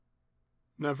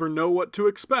Never know what to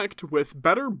expect with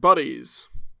Better Buddies.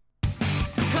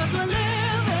 'Cause we're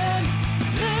living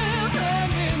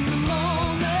in the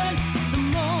moment. So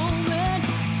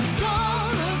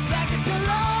don't look back, it's a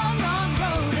long, long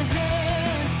road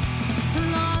ahead. A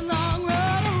long, long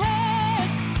road ahead.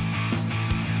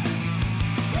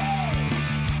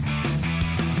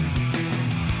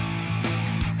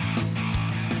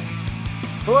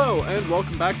 Hello, and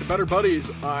welcome back to Better Buddies.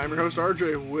 I'm your host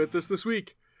RJ. With us this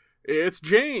week, it's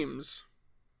James.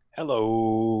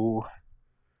 Hello.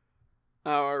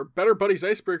 Our Better Buddies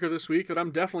icebreaker this week that I'm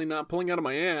definitely not pulling out of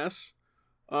my ass.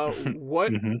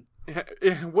 What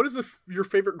what is your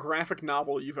favorite graphic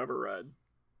novel you've ever read?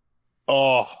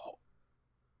 Oh,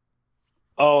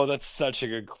 that's such a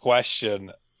good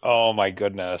question. Oh my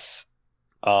goodness.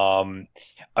 I'm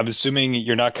assuming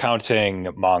you're not counting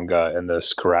manga in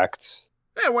this, correct?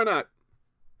 Yeah, why not?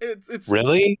 It's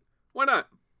Really? Why not?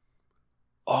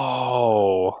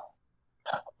 Oh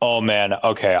man.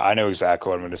 Okay, I know exactly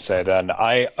what I'm going to say then.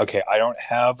 I don't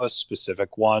have a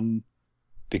specific one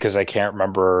because I can't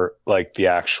remember like the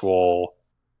actual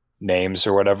names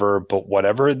or whatever, but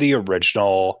whatever the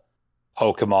original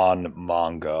Pokemon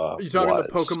manga Are you talking the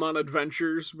was. Pokemon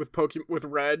Adventures with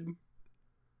Red?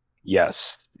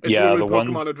 Yes. It's Yeah, literally the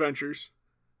Pokemon one. Adventures.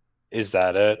 Is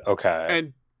that it? Okay.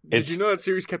 And did you know that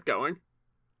series kept going?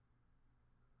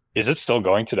 Is it still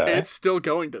going today? It's still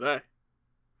going today.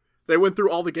 They went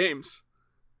through all the games.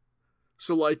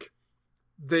 So, like,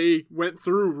 they went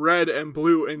through Red and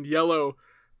Blue and Yellow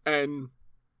and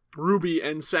Ruby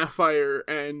and Sapphire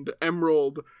and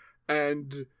Emerald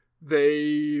and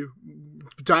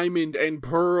Diamond and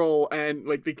Pearl, and,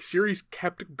 like, the series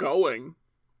kept going.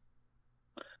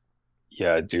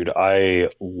 Yeah, dude, I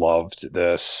loved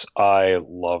this.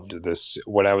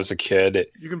 When I was a kid.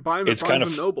 You can buy them at It's Barnes kind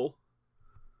and of. Noble.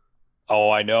 Oh,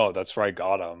 I know. That's where I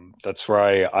got them. That's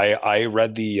where I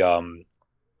read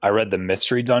the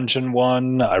Mystery Dungeon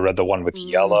one. I read the one with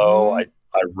Yellow. Mhm.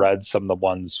 I read some of the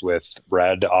ones with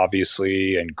Red,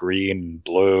 obviously, and Green and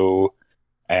Blue,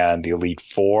 and the Elite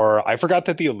Four. I forgot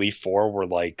that the Elite Four were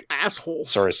like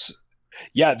Assholes. sorry.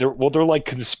 Yeah, they're like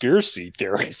conspiracy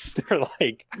theorists. They're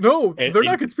like No, they're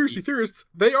not conspiracy theorists.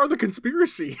 They are the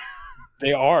conspiracy.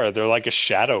 they are. They're like a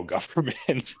shadow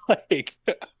government, like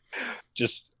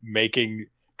just making.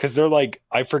 Because they're like,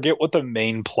 I forget what the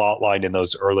main plot line in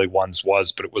those early ones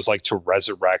was, but it was like to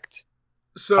resurrect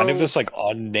kind of this like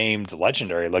unnamed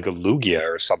legendary, like a Lugia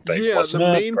or something. Yeah, wasn't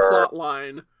the it? main plot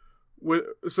line.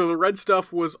 So the red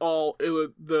stuff was all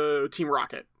the Team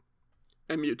Rocket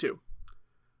and Mewtwo.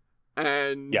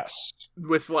 And Yes.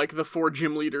 with like the 4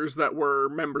 gym leaders that were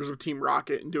members of Team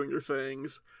Rocket and doing their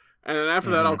things. And then after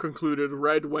that all concluded,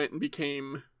 Red went and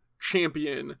became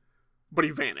champion, but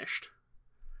he vanished.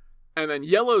 And then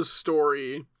Yellow's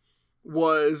story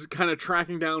was kind of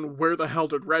tracking down where the hell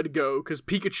did Red go, because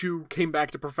Pikachu came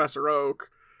back to Professor Oak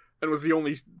and was the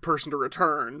only person to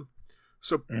return.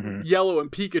 So Yellow and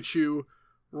Pikachu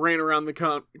ran around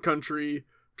the country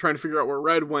trying to figure out where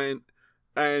Red went.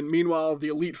 And meanwhile, the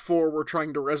Elite Four were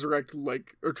trying to resurrect,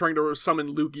 or trying to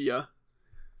summon Lugia.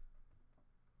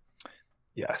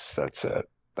 Yes, that's it.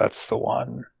 That's the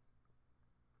one.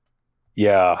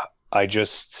 Yeah, I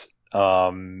just,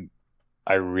 it's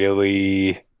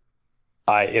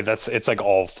like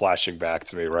all flashing back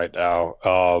to me right now.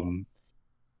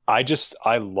 I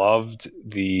loved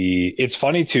it's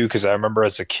funny too, because I remember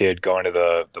as a kid going to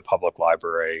the public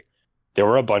library, there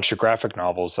were a bunch of graphic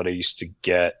novels that I used to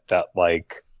get that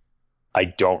like I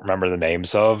don't remember the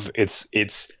names of.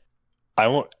 It's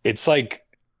hard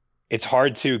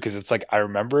too, because it's like I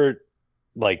remember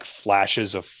like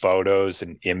flashes of photos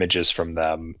and images from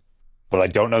them, but I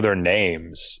don't know their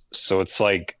names. So it's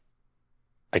like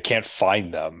I can't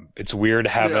find them. It's weird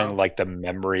having like the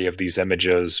memory of these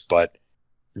images, but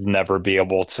never be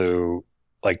able to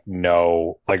like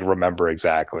remember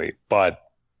exactly. But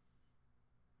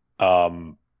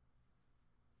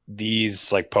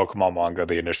these like Pokemon manga,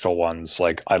 the initial ones,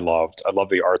 like I love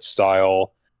the art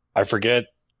style. I forget,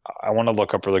 I want to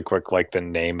look up really quick like the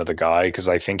name of the guy, because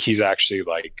I think he's actually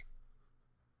like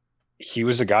he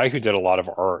was a guy who did a lot of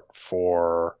art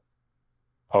for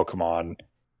Pokemon.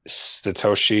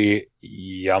 Satoshi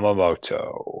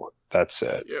Yamamoto, that's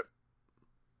it. Yep.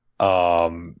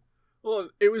 Well,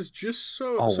 it was just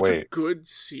such a good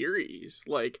series.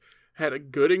 Like, had a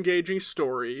good engaging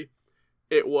story.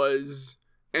 It was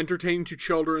entertaining to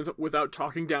children without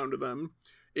talking down to them.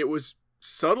 It was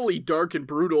subtly dark and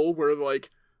brutal, where like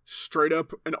straight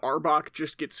up an Arbok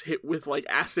just gets hit with like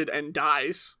acid and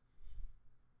dies.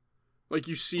 Like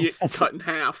you see it cut in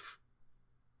half.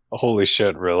 Holy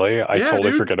shit, really? I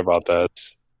totally forget about that.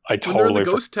 I When they're in the totally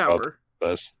ghost forgot about tower.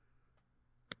 this.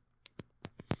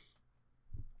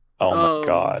 Oh my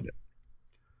god.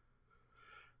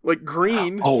 Like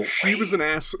Green, Oh, she was an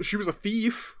ass. She was a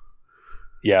thief.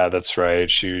 Yeah, that's right.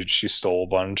 She stole a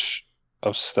bunch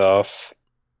of stuff.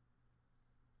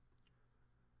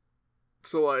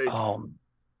 So like, Oh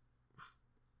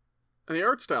and the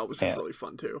art style was just man. really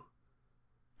fun too.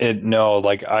 No,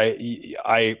 like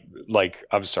I like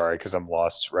I'm sorry because I'm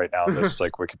lost right now in this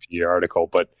like Wikipedia article,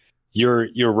 but you're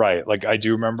right. Like I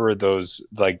do remember those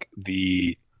like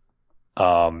the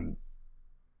um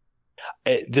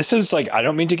this is like I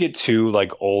don't mean to get too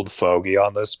like old fogey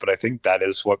on this, but I think that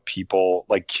is what people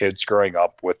like kids growing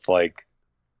up with like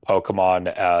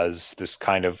Pokemon as this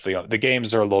kind of the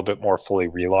games are a little bit more fully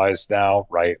realized now,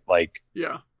 right? Like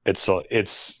Yeah. it's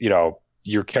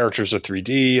your characters are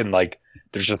 3D and like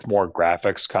there's just more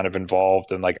graphics kind of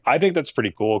involved and like I think that's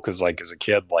pretty cool because like as a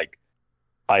kid like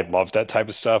I love that type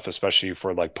of stuff, especially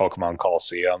for like Pokemon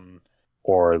Coliseum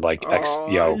or like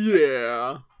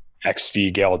Yeah.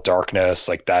 XD Gale of Darkness,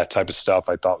 like that type of stuff.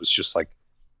 I thought was just like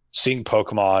seeing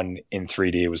Pokemon in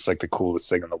 3D was like the coolest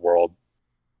thing in the world.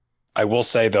 I will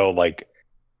say though, like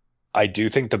I do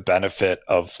think the benefit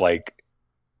of like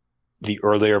the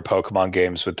earlier Pokemon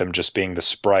games with them just being the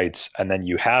sprites, and then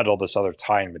you had all this other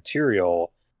tie-in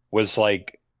material was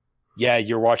like, yeah,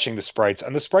 you're watching the sprites,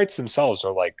 and the sprites themselves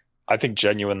are like, I think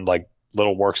genuine like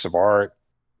little works of art.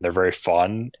 They're very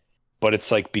fun, but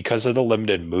it's like because of the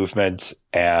limited movement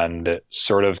and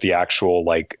sort of the actual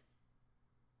like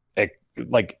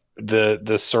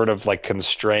the sort of like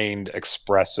constrained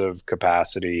expressive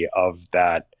capacity of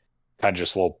that kind of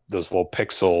just those little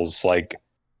pixels like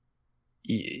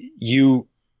you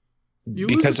You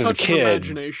because lose a as a touch of kid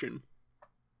imagination.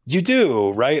 you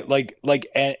do right like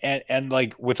and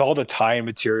like with all the tie-in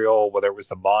material whether it was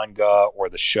the manga or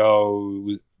the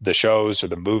shows or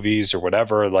the movies or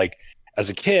whatever like as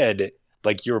a kid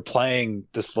like you were playing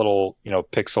this little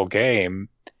pixel game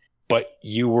but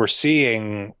you were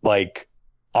seeing like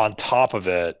on top of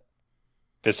it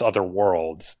this other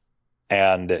world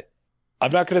and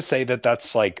I'm not going to say that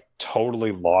that's like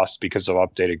totally lost because of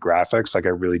updated graphics. Like I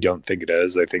really don't think it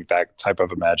is. I think that type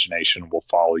of imagination will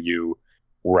follow you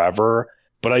wherever.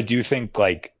 But I do think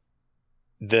like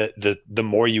the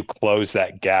more you close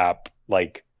that gap,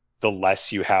 like the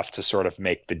less you have to sort of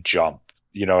make the jump.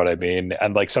 You know what I mean?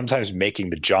 And like sometimes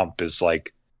making the jump is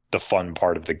like the fun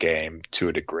part of the game to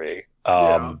a degree.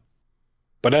 Yeah.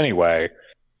 But anyway,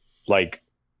 like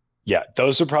yeah,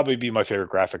 those would probably be my favorite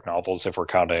graphic novels if we're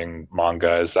counting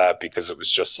manga as that because it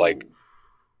was just like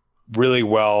really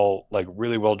well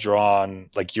drawn.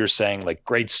 Like you're saying, like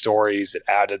great stories. It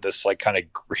added this like kind of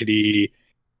gritty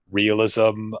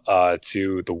realism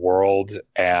to the world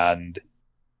and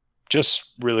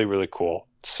just really, really cool.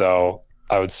 So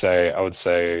I would say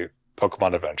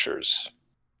Pokemon Adventures.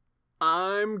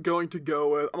 I'm going to go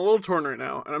with. I'm a little torn right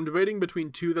now, and I'm debating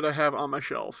between two that I have on my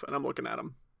shelf, and I'm looking at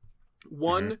them.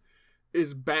 One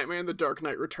is Batman: The Dark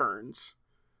Knight Returns.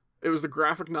 It was the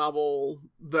graphic novel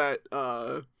that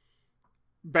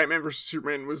Batman vs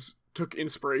Superman took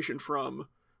inspiration from,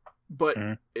 but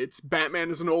it's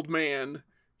Batman as an old man.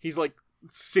 He's like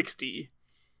 60,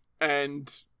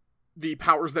 and the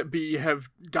powers that be have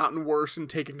gotten worse and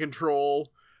taken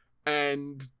control,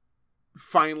 and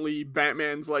finally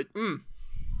Batman's like,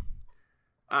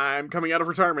 I'm coming out of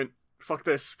retirement. Fuck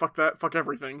this, fuck that, fuck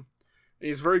everything. And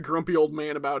he's a very grumpy old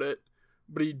man about it,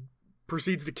 but he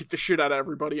proceeds to kick the shit out of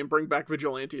everybody and bring back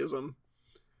vigilantism.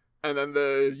 And then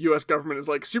the U.S. government is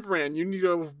like, Superman, you need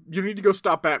to go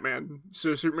stop Batman.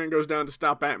 So Superman goes down to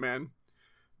stop Batman.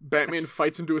 Batman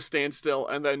fights him to a standstill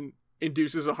and then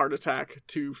induces a heart attack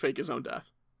to fake his own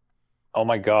death. Oh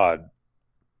my god.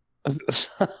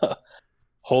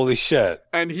 Holy shit.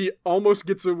 And he almost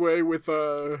gets away with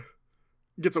it,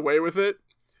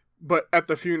 but at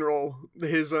the funeral,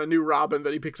 his new Robin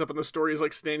that he picks up in the story is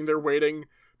like standing there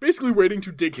basically waiting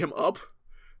to dig him up,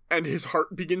 and his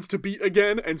heart begins to beat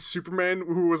again, and Superman,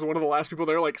 who was one of the last people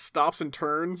there, like stops and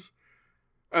turns,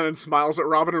 and then smiles at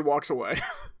Robin and walks away.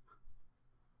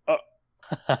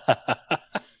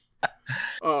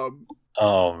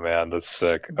 Oh man, that's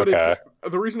sick. But okay.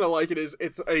 The reason I like it is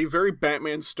it's a very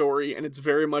Batman story, and it's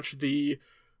very much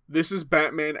this is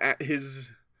Batman at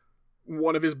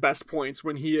one of his best points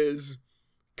when he is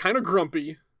kind of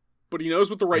grumpy, but he knows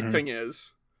what the right thing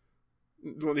is.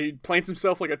 When he plants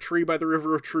himself like a tree by the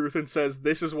river of truth and says,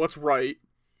 this is what's right,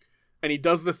 and he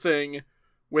does the thing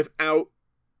without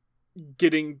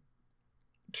getting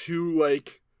too,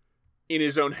 like, in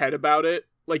his own head about it.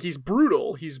 Like, he's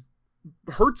brutal, he's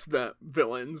hurts the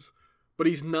villains, but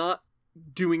he's not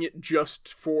doing it just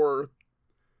for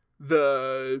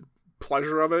the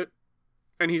pleasure of it,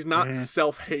 and he's not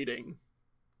self-hating.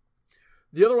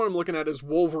 The other one I'm looking at is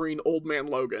Wolverine Old Man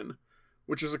Logan,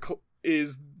 which is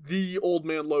the Old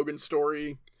Man Logan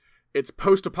story. It's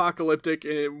post-apocalyptic,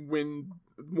 when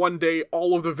one day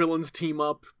all of the villains team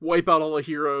up, wipe out all the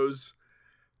heroes,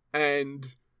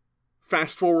 and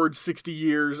fast forward 60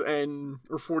 years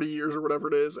or 40 years or whatever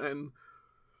it is, and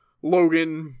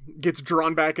Logan gets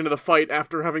drawn back into the fight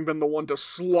after having been the one to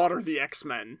slaughter the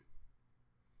X-Men.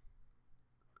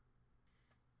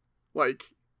 Like,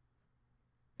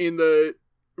 in the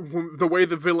way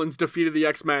the villains defeated the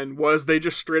X-Men was they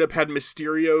just straight up had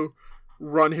Mysterio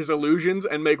run his illusions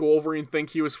and make Wolverine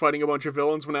think he was fighting a bunch of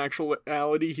villains when in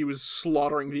actuality he was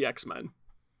slaughtering the X-Men.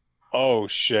 Oh,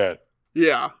 shit.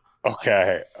 Yeah.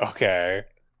 Okay.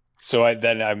 So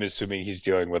I'm assuming he's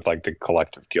dealing with, like, the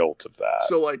collective guilt of that.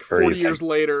 So, like, 40 years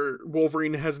later,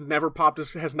 Wolverine has not popped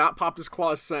his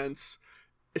claws since,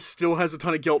 still has a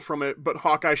ton of guilt from it, but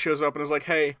Hawkeye shows up and is like,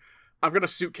 hey, I've got a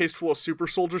suitcase full of super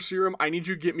soldier serum. I need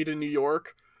you to get me to New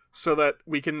York so that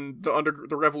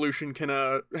the revolution can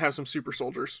have some super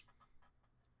soldiers.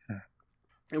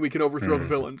 And we can overthrow the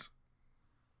villains.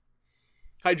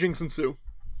 Hijinks ensue.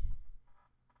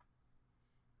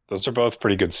 Those are both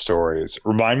pretty good stories.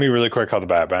 Remind me really quick how the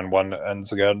Batman one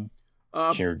ends again.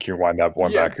 Can you wind that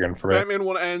one back again for me? Batman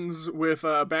one ends with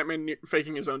Batman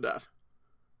faking his own death.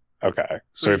 Okay.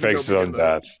 So he fakes his own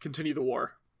death. Continue the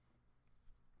war.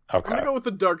 Okay. I'm going to go with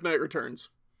The Dark Knight Returns.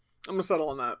 I'm going to settle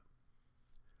on that.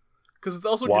 Because it's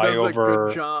also Why does a over...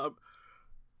 good job.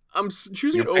 I'm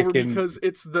choosing it over because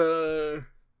it's the...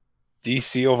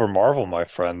 DC over Marvel, my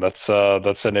friend. That's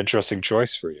an interesting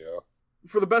choice for you.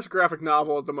 For the best graphic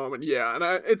novel at the moment, yeah.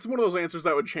 And it's one of those answers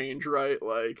that would change, right?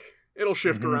 Like, it'll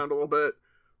shift around a little bit.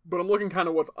 But I'm looking kind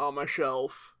of what's on my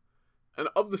shelf. And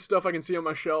of the stuff I can see on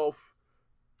my shelf,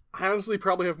 I honestly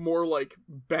probably have more, like,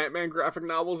 Batman graphic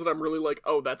novels that I'm really like,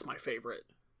 oh, that's my favorite.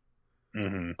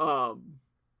 Because,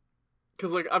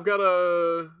 like, I've got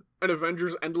an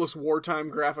Avengers Endless Wartime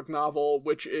graphic novel,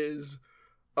 which is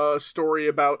a story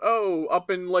about, up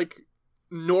in, like,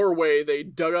 Norway, they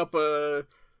dug up a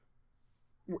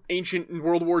ancient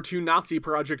World War II Nazi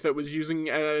project that was using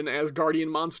an Asgardian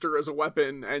monster as a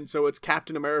weapon, and so it's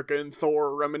Captain America and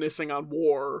Thor reminiscing on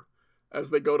war as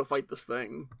they go to fight this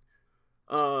thing.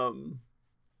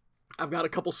 I've got a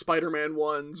couple Spider-Man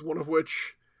ones, one of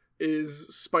which is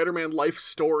Spider-Man Life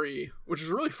Story, which is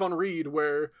a really fun read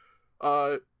where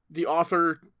the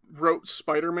author wrote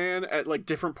Spider-Man at like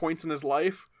different points in his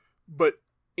life, but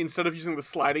instead of using the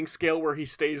sliding scale where he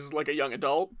stays like a young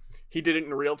adult, he did it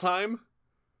in real time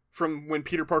from when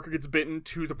Peter Parker gets bitten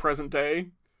to the present day.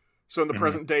 So in the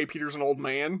present day, Peter's an old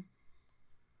man.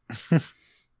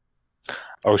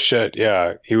 Oh shit,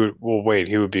 yeah. He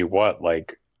would be what,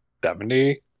 like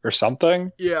 70 or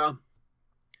something? Yeah.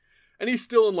 And he's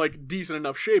still in like decent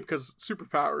enough shape because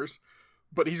superpowers,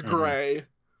 but he's gray.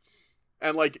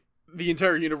 And like the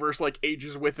entire universe like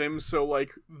ages with him, so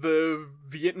like the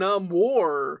Vietnam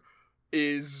War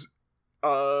is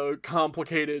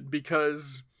complicated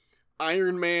because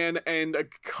Iron Man and a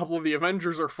couple of the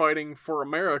Avengers are fighting for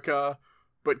America,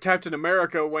 but Captain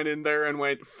America went in there and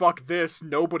went, fuck this,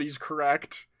 nobody's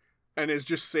correct, and is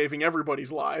just saving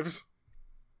everybody's lives.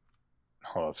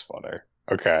 Oh, that's funny.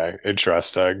 Okay,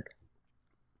 interesting.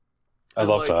 I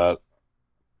love that.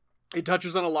 It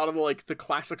touches on a lot of the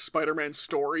classic Spider-Man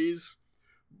stories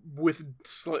with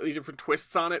slightly different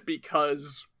twists on it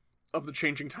because of the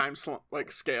changing time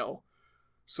scale.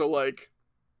 So like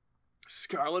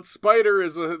Scarlet Spider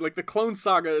is the Clone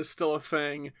Saga is still a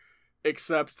thing,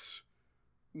 except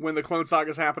when the Clone Saga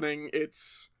is happening,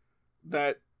 it's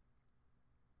that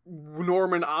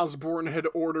Norman Osborn had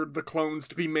ordered the clones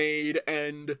to be made,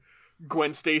 and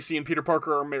Gwen Stacy and Peter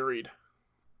Parker are married.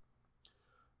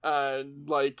 And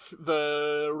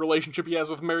the relationship he has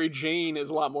with Mary Jane is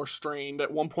a lot more strained.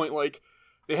 At one point,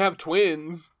 they have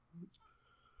twins,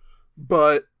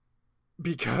 but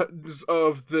because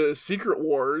of the Secret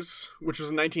Wars, which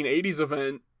was a 1980s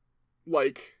event,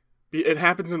 it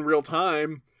happens in real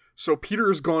time, so Peter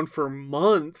is gone for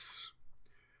months,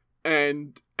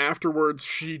 and afterwards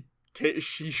she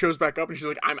shows back up and she's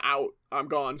like, I'm out, I'm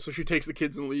gone, so she takes the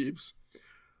kids and leaves.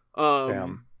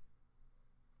 Damn.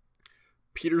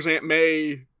 Peter's Aunt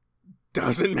May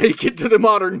doesn't make it to the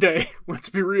modern day. Let's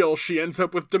be real, she ends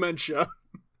up with dementia.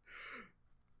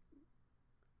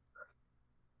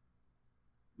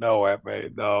 No, Aunt May,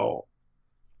 no.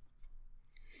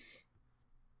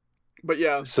 But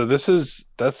yeah. So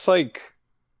that's like...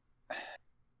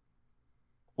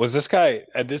 Was this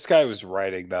guy was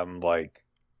writing them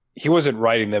he wasn't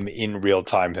writing them in real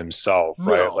time himself,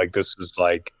 right? No. Like this is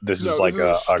like No, this is a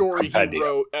a story he compendium.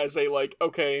 wrote as a, like,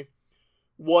 okay,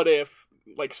 what if,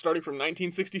 like, starting from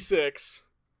 1966,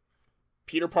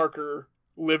 Peter Parker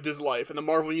lived his life, and the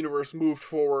Marvel Universe moved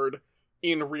forward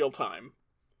in real time.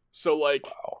 So, like,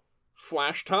 Wow.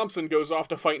 Flash Thompson goes off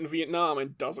to fight in Vietnam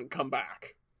and doesn't come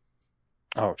back.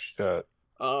 Oh shit.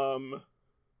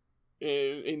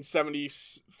 In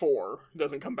 74,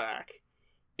 doesn't come back.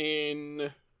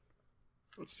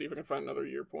 Let's see if I can find another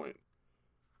year point.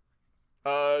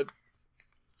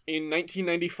 In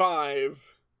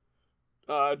 1995,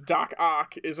 Doc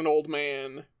Ock is an old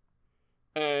man,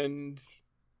 and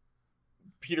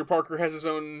Peter Parker has his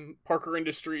own Parker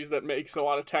Industries that makes a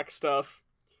lot of tech stuff,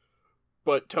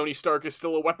 but Tony Stark is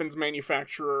still a weapons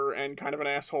manufacturer and kind of an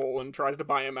asshole and tries to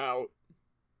buy him out.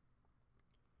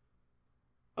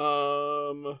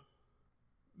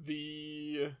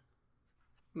 The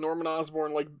Norman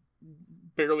Osborn, like,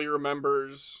 barely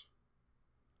remembers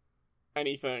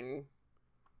anything.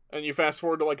 And you fast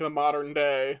forward to, like, the modern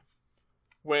day,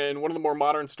 when one of the more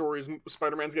modern stories,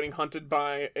 Spider-Man's getting hunted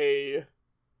by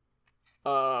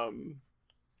or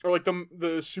like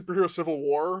the superhero Civil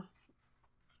War.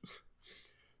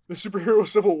 The superhero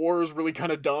Civil War is really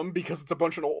kind of dumb because it's a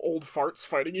bunch of old farts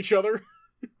fighting each other.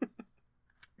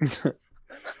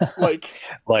 like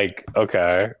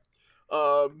okay.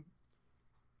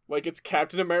 Like, it's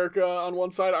Captain America on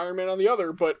one side, Iron Man on the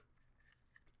other, but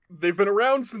they've been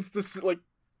around since the, like,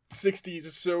 60s,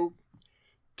 so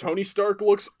Tony Stark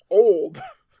looks old.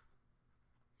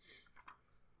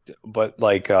 But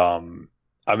like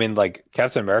I mean, like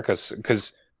Captain America's,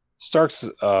 because Stark's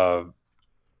super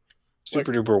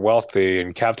duper wealthy,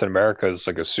 and Captain America is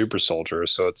like a super soldier,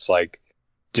 so it's like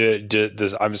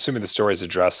I'm assuming the stories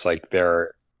address like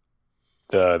their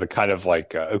the kind of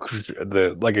like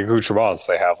the like accoutrements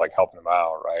they have, like helping them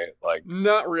out, right? Like,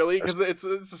 not really, because it's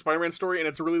a Spider-Man story, and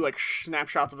it's really like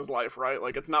snapshots of his life, right?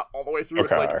 Like, it's not all the way through.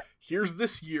 Okay. It's like, here's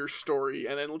this year's story,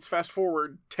 and then let's fast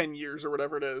forward 10 years or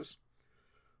whatever it is.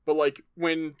 But like,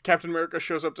 when Captain America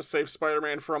shows up to save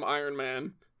Spider-Man from Iron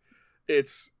Man,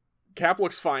 it's Cap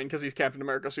looks fine because he's Captain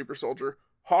America super soldier.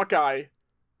 Hawkeye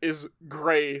is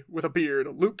gray with a beard.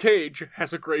 Luke Cage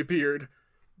has a gray beard.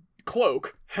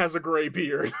 Cloak has a gray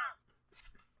beard.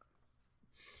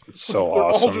 it's so They're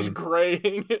awesome. all just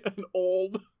graying and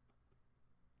old.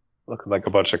 Looking like a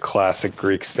bunch of classic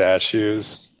Greek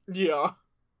statues. Yeah.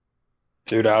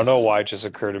 Dude, I don't know why it just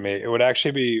occurred to me. It would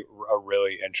actually be a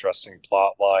really interesting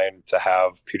plot line to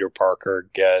have Peter Parker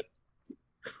get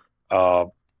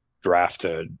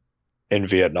drafted in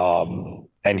Vietnam,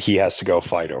 and he has to go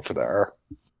fight over there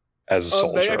as a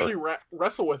soldier. They actually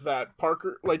wrestle with that.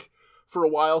 Parker, like, for a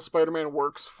while, Spider-Man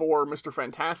works for Mr.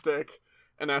 Fantastic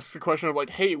and asks the question of,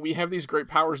 like, hey, we have these great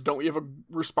powers, don't we have a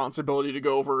responsibility to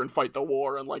go over and fight the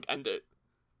war and, like, end it?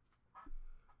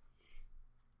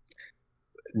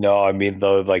 No, I mean,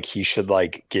 though, like, he should,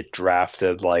 like, get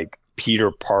drafted, like,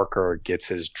 Peter Parker gets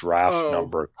his draft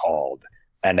number called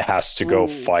and has to go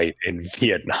fight in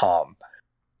Vietnam,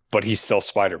 but he's still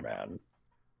Spider-Man.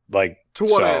 Like, to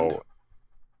what end?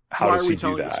 How Why does are we he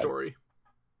telling do that? the story?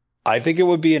 I think it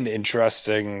would be an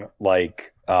interesting,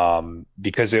 like,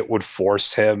 because it would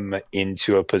force him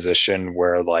into a position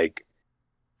where, like,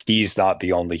 he's not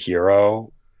the only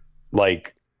hero.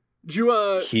 Like, did you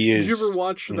ever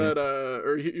watch Mhm. that,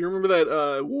 or you remember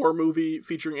that war movie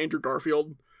featuring Andrew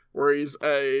Garfield, where he's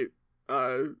a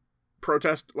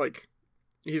protest, like,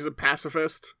 he's a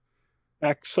pacifist?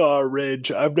 Hacksaw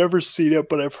Ridge. I've never seen it,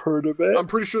 but I've heard of it. I'm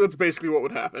pretty sure that's basically what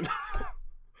would happen.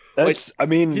 That's, I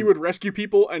mean, he would rescue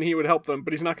people and he would help them,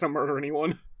 but he's not going to murder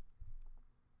anyone.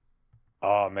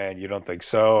 Oh man, you don't think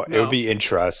so? No. It would be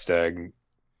interesting.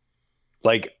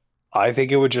 Like, I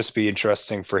think it would just be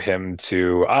interesting for him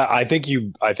to. I think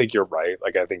you're right.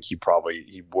 Like, I think he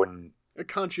wouldn't. A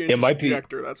conscientious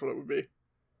objector, that's what it would be.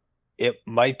 It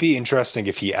might be interesting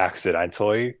if he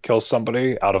accidentally kills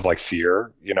somebody out of, like,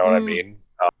 fear. You know what I mean?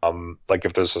 Like,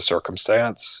 if there's a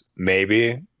circumstance,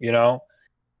 maybe. You know,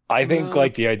 I think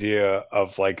like the idea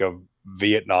of, like, a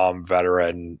Vietnam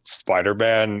veteran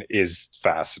Spider-Man is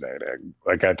fascinating.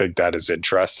 Like, I think that is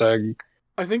interesting.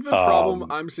 I think the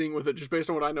problem I'm seeing with it, just based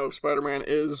on what I know of Spider-Man,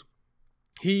 is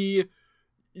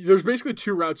there's basically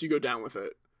two routes you go down with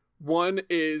it. One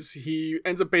is he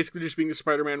ends up basically just being the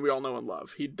Spider-Man we all know and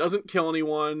love. He doesn't kill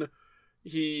anyone.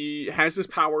 He has his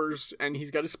powers, and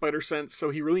he's got his spider sense,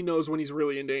 so he really knows when he's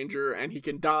really in danger, and he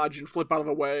can dodge and flip out of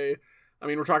the way. I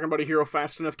mean, we're talking about a hero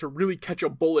fast enough to really catch a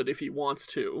bullet if he wants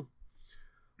to.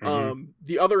 Mm-hmm.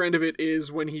 The other end of it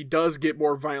is when he does get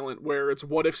more violent, where it's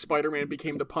what if Spider-Man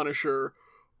became the Punisher,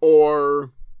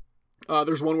 or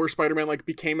There's one where Spider-Man like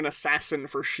became an assassin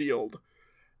for Shield,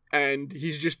 and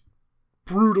he's just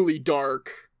brutally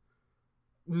dark,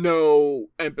 no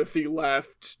empathy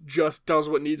left, just does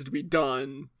what needs to be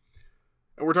done.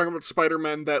 And we're talking about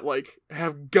Spider-Men that like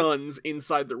have guns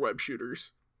inside their web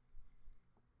shooters.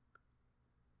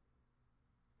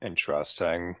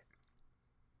 Interesting.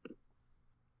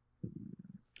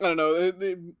 I don't know.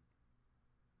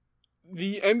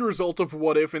 The end result of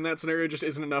What If in that scenario just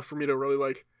isn't enough for me to really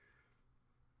like.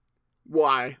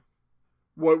 Why?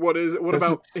 What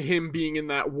about him being in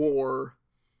that war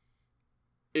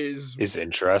is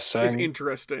interesting. Is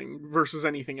interesting versus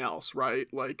anything else, right?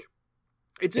 Like,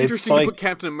 it's interesting to put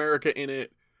Captain America in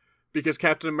it because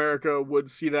Captain America would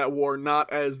see that war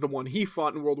not as the one he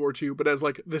fought in World War II, but as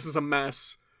like, this is a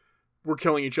mess. We're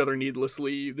killing each other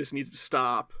needlessly. This needs to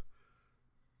stop.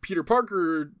 Peter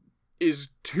Parker is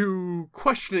too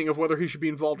questioning of whether he should be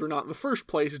involved or not in the first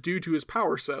place due to his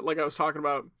power set. Like I was talking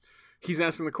about, he's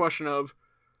asking the question of,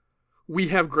 we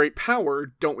have great power,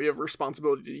 don't we have a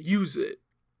responsibility to use it?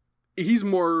 I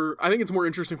think it's more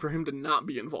interesting for him to not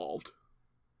be involved.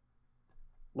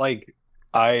 Like,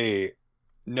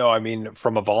 no, I mean,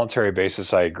 from a voluntary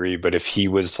basis, I agree, but if he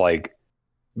was like,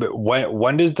 but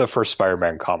when did the first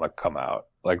Spider-Man comic come out?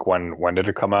 Like, when did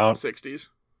it come out? 60s.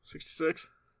 66?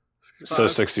 65? So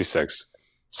 66.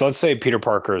 So let's say Peter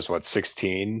Parker is,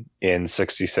 16 in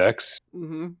 66?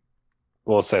 Mm-hmm.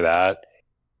 We'll say that.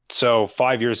 So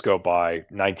 5 years go by,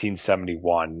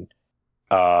 1971.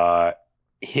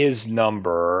 His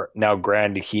number, now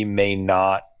granted, he may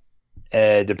not,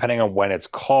 depending on when it's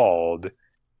called,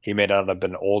 he may not have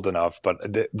been old enough, but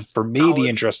for me, the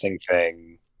interesting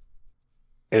thing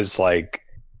is like,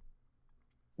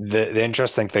 the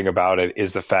interesting thing about it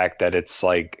is the fact that it's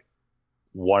like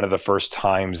one of the first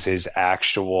times his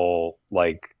actual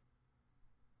like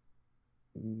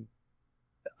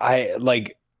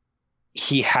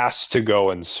he has to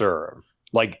go and serve,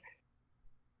 like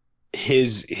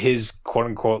his quote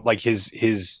unquote, like his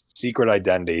secret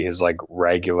identity, his like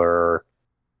regular,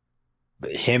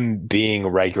 him being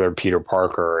regular Peter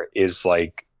Parker is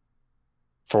like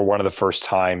for one of the first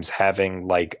times having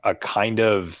like a kind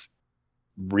of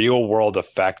real world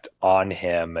effect on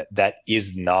him that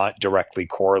is not directly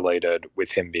correlated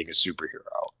with him being a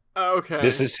superhero. Okay.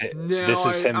 This is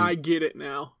him. I get it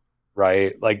now.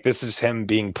 Right? Like, this is him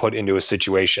being put into a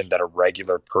situation that a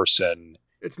regular person.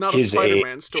 It's not a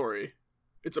Spider-Man story.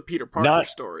 It's a Peter Parker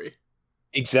story.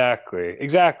 Exactly.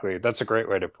 That's a great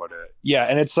way to put it. Yeah,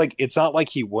 and it's like, it's not like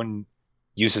he wouldn't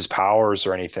use his powers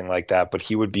or anything like that, but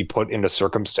he would be put into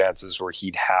circumstances where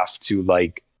he'd have to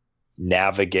like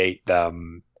navigate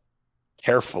them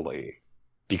carefully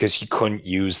because he couldn't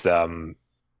use them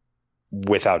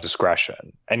without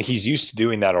discretion. And he's used to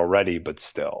doing that already, but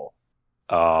still.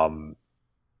 And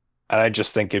I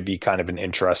just think it'd be kind of an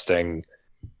interesting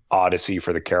odyssey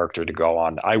for the character to go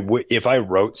on. If I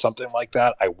wrote something like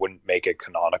that, I wouldn't make it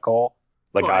canonical.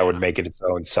 Like, I would make it its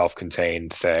own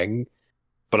self-contained thing.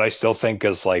 But I still think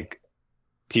as like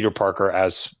Peter Parker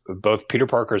as Peter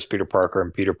Parker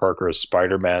and Peter Parker as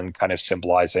Spider-Man, kind of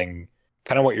symbolizing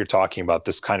kind of what you're talking about,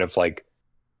 this kind of like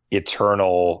the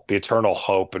eternal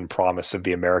hope and promise of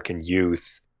the American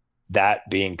youth, that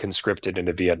being conscripted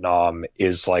into Vietnam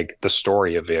is like the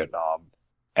story of Vietnam.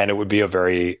 And it would be a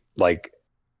very like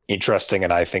interesting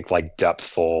and I think like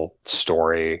depthful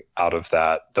story out of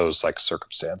those like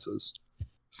circumstances.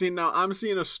 See, now I'm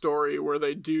seeing a story where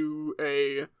they do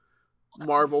a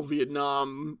Marvel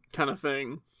Vietnam kind of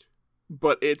thing,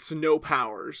 but it's no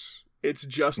powers. It's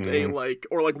just a like,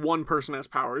 or like one person has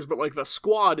powers, but like the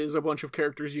squad is a bunch of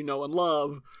characters you know and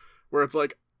love, where it's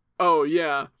like, oh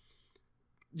yeah,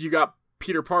 you got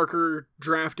Peter Parker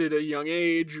drafted at a young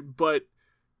age, but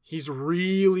he's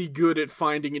really good at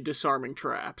finding and disarming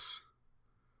traps.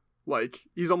 Like,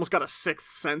 he's almost got a sixth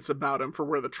sense about him for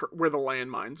where the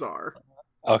landmines are.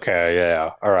 Okay,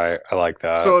 yeah. All right, I like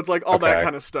that. So it's like all that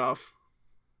kind of stuff.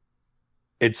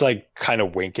 It's like kind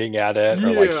of winking at it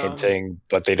or like hinting,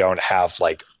 but they don't have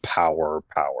like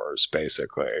powers,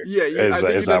 basically. Yeah, I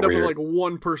think you'd end up with like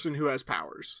one person who has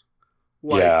powers.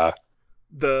 Like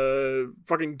the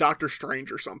fucking Doctor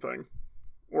Strange or something.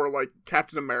 Or like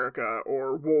Captain America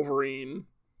or Wolverine.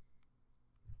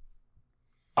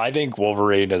 I think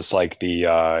Wolverine is like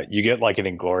the you get like an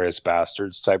Inglourious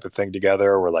Bastards type of thing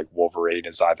together where like Wolverine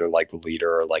is either like the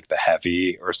leader or like the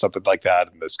heavy or something like that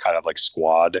in this kind of like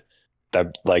squad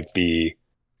that like the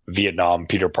Vietnam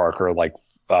Peter Parker like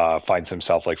finds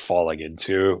himself like falling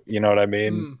into, you know what I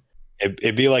mean?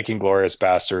 It'd be like Inglourious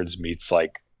Bastards meets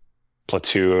like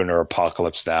Platoon or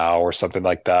Apocalypse Now or something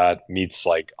like that,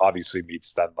 obviously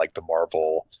meets then like the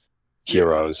Marvel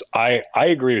heroes. I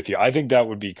agree with you. I think that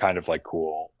would be kind of like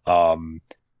cool. And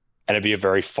it'd be a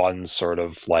very fun sort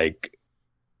of like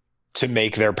to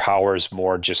make their powers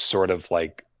more just sort of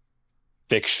like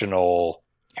fictional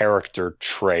character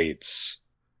traits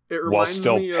It while reminds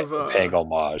still me of paying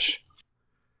homage.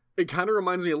 it kind of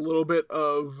reminds me a little bit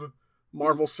of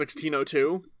Marvel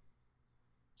 1602.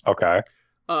 Okay.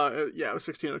 Yeah, it was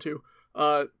 1602.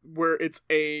 Where it's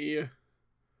a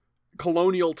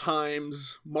colonial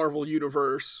times Marvel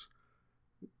universe,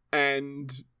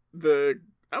 and that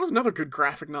was another good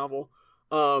graphic novel.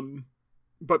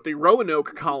 But the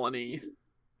Roanoke colony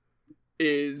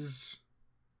is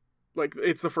like,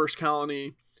 it's the first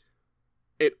colony.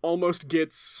 It almost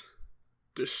gets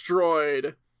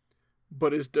destroyed,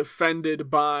 but is defended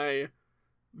by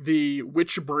the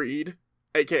witch breed,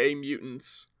 aka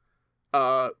mutants,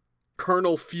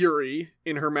 Colonel Fury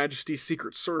in Her Majesty's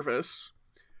Secret Service,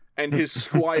 and his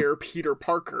squire Peter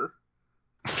Parker.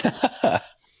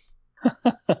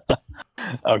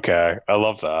 Okay, I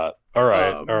love that. All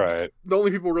right, all right. The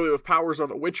only people really with powers are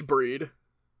the witch breed,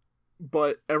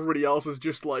 but everybody else is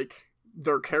just like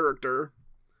their character.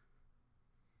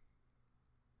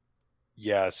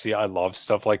 Yeah, see, I love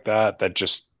stuff like that. That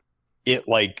just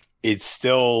it's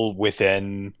still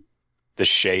within the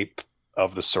shape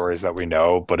of the stories that we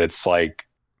know, but it's like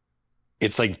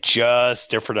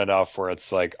just different enough where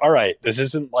it's like, all right, this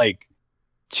isn't like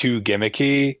too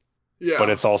gimmicky, Yeah, but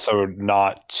it's also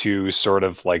not too sort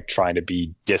of like trying to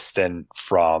be distant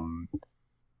from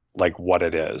like what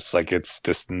it is. Like it's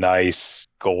this nice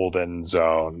golden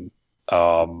zone.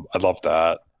 I love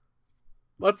that.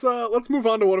 let's move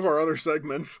on to one of our other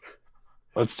segments.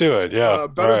 Let's do it. Yeah.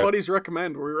 Better All right. Buddies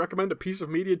Recommend, where we recommend a piece of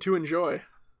media to enjoy.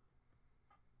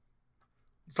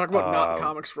 Let's talk about not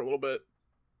comics for a little bit.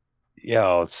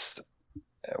 Yeah,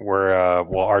 we're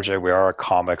well, RJ, we are a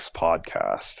comics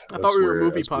podcast. I thought we were a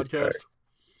movie as we say. podcast.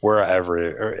 We're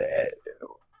every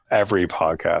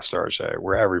podcast, RJ.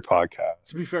 We're every podcast.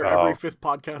 To be fair, every fifth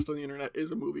podcast on the internet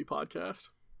is a movie podcast.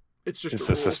 It's just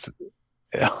a rule. just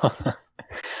yeah.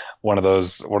 one of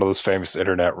those famous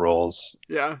internet rules.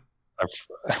 Yeah.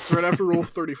 It's right after Rule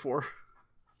 34.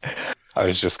 I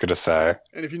was just gonna say.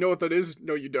 And if you know what that is,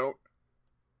 no, you don't.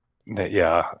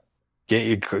 Yeah.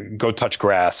 Go touch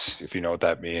grass if you know what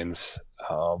that means.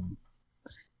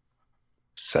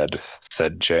 Said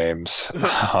James.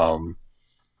 Yeah.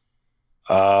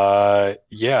 I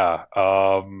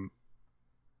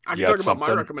can you talk got about my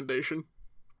something? recommendation.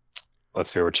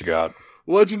 Let's hear what you got.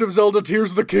 Legend of Zelda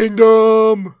Tears of the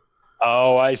Kingdom!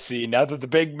 Oh, I see. Now that the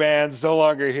big man's no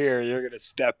longer here, you're gonna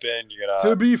step in. You're To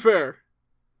gonna. be fair,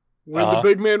 when the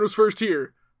big man was first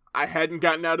here, I hadn't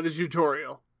gotten out of the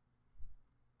tutorial.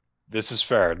 This is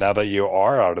fair. Now that you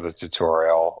are out of the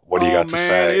tutorial, what do you got to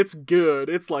say? It's good.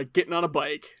 It's like getting on a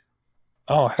bike.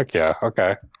 Oh, heck yeah.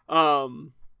 Okay. Because,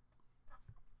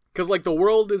 like, the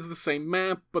world is the same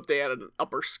map, but they added an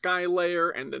upper sky layer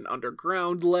and an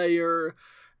underground layer,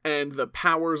 and the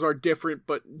powers are different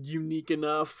but unique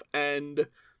enough, and,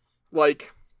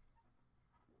 like,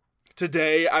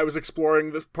 today I was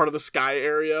exploring this part of the sky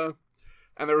area,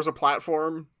 and there was a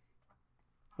platform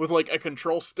with, like, a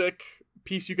control stick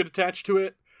piece you could attach to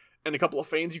it, and a couple of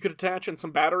fans you could attach, and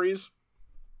some batteries.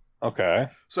 Okay.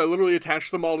 So I literally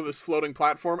attached them all to this floating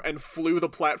platform and flew the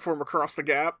platform across the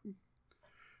gap.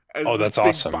 As Oh, this that's big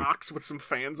awesome. box with some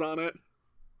fans on it.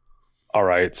 All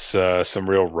right. Some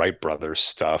real Wright brothers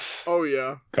stuff Oh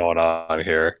yeah. going on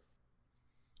here.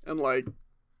 And like,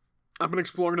 I've been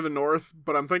exploring to the north,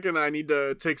 but I'm thinking I need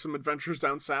to take some adventures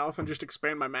down south and just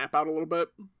expand my map out a little bit.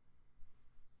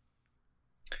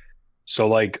 So,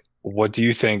 like, what do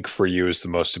you think for you is the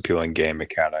most appealing game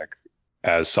mechanic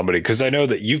as somebody? Because I know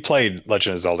that you've played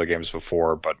Legend of Zelda games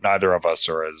before, but neither of us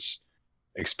are as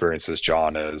experienced as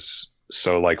John is.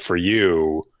 So, like, for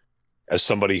you, as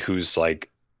somebody who's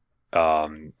like,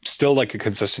 still like a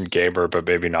consistent gamer, but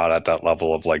maybe not at that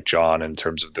level of like John in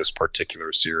terms of this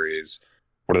particular series,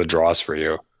 what are the draws for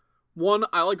you? One,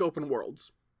 I like open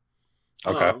worlds.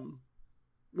 Okay.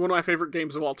 One of my favorite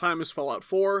games of all time is Fallout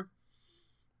 4.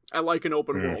 I like an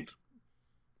open world.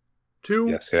 Two,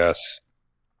 Yes.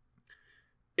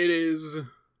 it is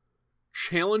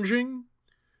challenging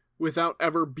without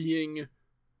ever being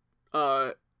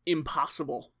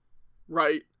impossible,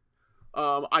 right?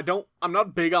 I'm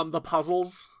not big on the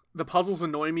puzzles. The puzzles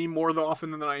annoy me more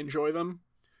often than I enjoy them,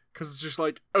 because it's just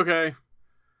like, okay,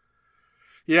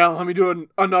 yeah, let me do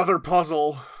another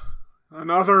puzzle,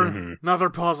 another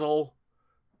puzzle,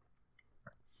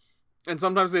 and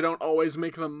sometimes they don't always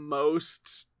make the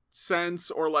most sense,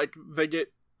 or like they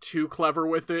get too clever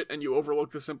with it and you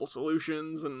overlook the simple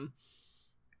solutions. And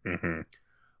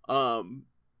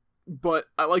But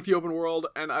I like the open world,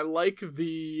 and I like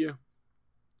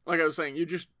like I was saying,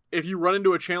 if you run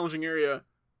into a challenging area,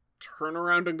 turn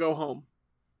around and go home.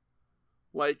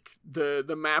 Like,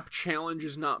 the map challenge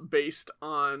is not based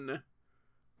on,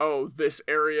 oh, this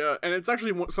area, and it's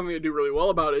actually something they do really well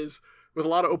about is, with a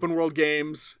lot of open world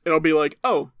games, it'll be like,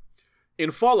 oh,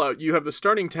 in Fallout, you have the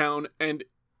starting town, and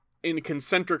in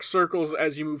concentric circles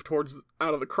as you move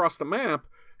across the map,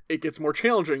 it gets more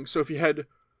challenging. So if you head,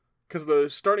 because the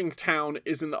starting town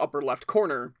is in the upper left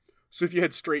corner, so if you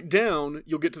head straight down,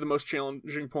 you'll get to the most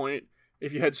challenging point.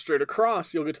 If you head straight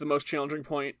across, you'll get to the most challenging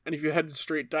point. And if you head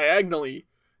straight diagonally,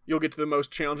 you'll get to the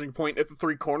most challenging point at the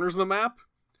three corners of the map.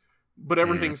 But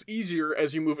everything's easier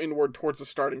as you move inward towards the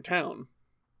starting town.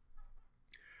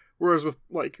 Whereas with,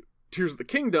 like, Tears of the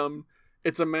Kingdom,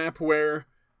 it's a map where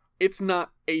it's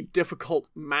not a difficult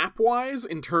map-wise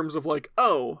in terms of, like,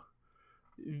 oh,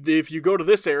 if you go to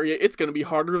this area, it's going to be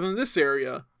harder than this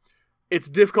area. It's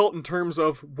difficult in terms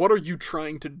of, what are you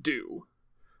trying to do?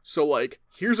 So, like,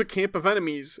 here's a camp of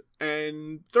enemies,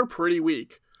 and they're pretty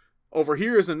weak. Over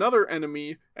here is another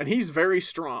enemy, and he's very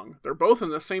strong. They're both in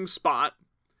the same spot,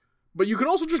 but you can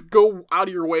also just go out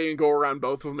of your way and go around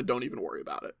both of them and don't even worry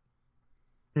about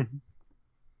it.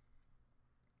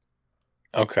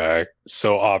 Okay,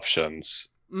 so options.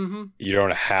 Mm-hmm. You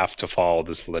don't have to follow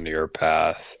this linear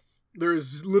path. There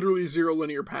is literally zero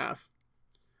linear path.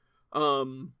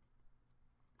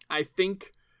 I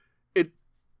think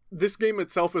this game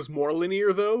itself is more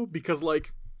linear, though, because,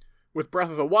 like, with Breath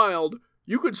of the Wild,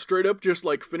 you could straight up just,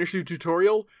 like, finish the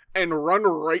tutorial and run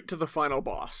right to the final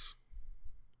boss.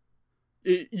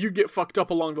 You get fucked up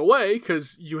along the way,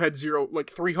 because you had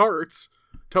 3 hearts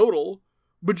total,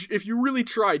 but if you really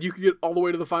tried, you could get all the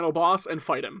way to the final boss and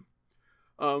fight him.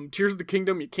 Tears of the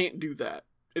Kingdom, you can't do that.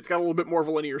 It's got a little bit more of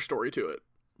a linear story to it.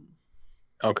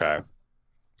 Okay.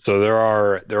 So there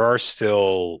are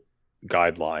still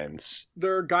guidelines.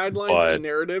 There are guidelines and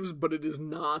narratives, but it is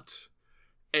not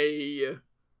a,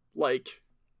 like,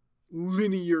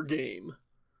 linear game.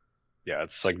 Yeah,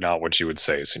 it's, like, not what you would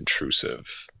say is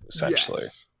intrusive, essentially.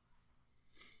 Yes.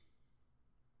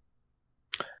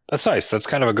 That's nice. That's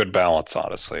kind of a good balance,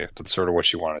 honestly. That's sort of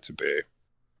what you want it to be.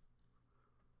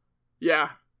 Yeah,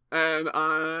 and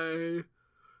I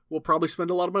will probably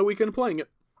spend a lot of my weekend playing it.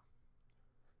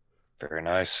 Very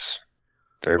nice.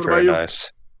 Very, What very about you?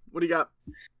 nice. What do you got?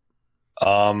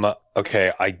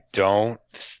 Okay, I don't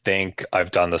think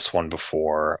I've done this one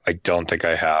before. I don't think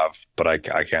I have, but I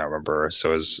can't remember.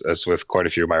 So as with quite a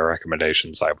few of my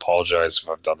recommendations, I apologize if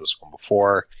I've done this one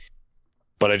before.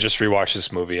 But I just rewatched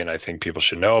this movie, and I think people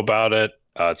should know about it.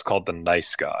 It's called The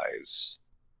Nice Guys.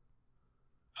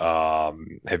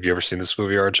 Have you ever seen this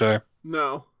movie, RJ?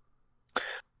 No.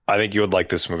 I think you would like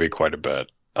this movie quite a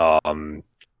bit.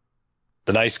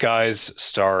 The Nice Guys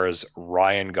stars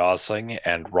Ryan Gosling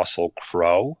and Russell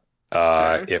Crowe.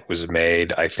 Okay. It was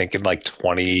made, I think, in like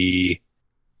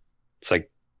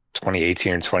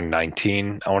 2018 or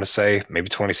 2019, I want to say, maybe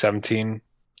 2017.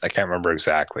 I can't remember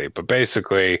exactly, but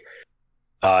basically,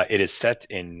 it is set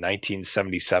in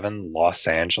 1977 Los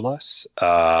Angeles,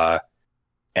 and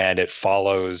it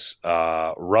follows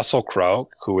Russell Crowe,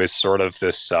 who is sort of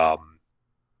this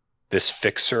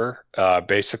fixer,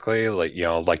 basically. Like, you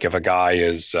know, like if a guy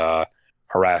is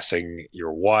harassing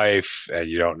your wife and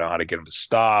you don't know how to get him to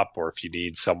stop, or if you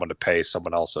need someone to pay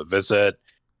someone else a visit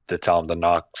to tell him to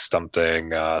knock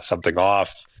something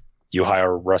off, you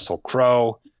hire Russell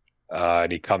Crowe,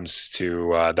 and he comes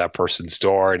to that person's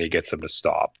door and he gets them to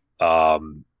stop. So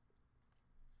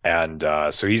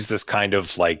he's this kind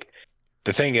of like,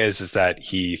 the thing is that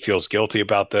he feels guilty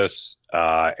about this,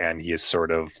 and he is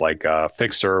sort of like a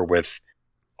fixer with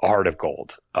a heart of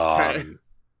gold. Okay.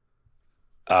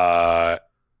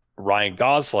 Ryan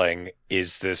Gosling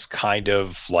is this kind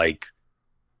of like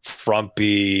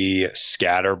frumpy,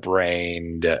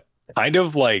 scatterbrained, kind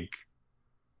of like,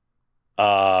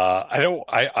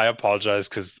 I apologize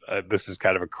because this is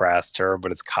kind of a crass term,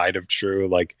 but it's kind of true.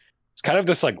 Like, it's kind of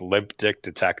this like limp dick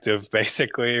detective,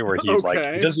 basically, where he like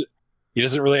he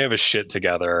doesn't really have his shit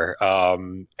together,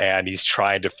 and he's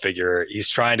trying to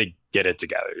get it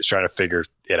together. He's trying to figure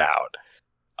it out.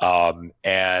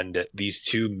 And these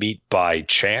two meet by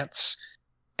chance,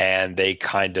 and they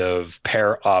kind of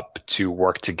pair up to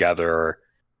work together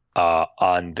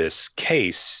on this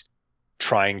case,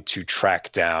 trying to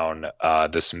track down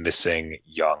this missing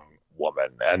young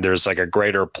woman. And there's like a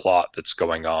greater plot that's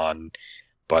going on,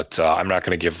 but I'm not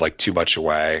going to give like too much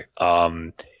away.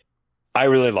 I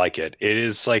really like it. It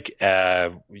is like,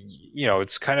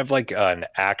 it's kind of like an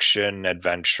action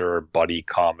adventure buddy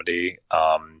comedy.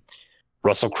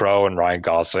 Russell Crowe and Ryan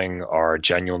Gosling are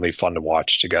genuinely fun to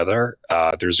watch together.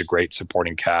 There's a great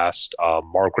supporting cast.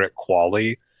 Margaret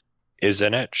Qualley is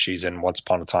in it. She's in Once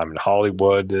Upon a Time in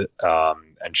Hollywood,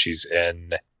 and she's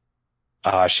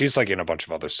like in a bunch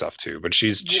of other stuff too. But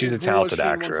she's a talented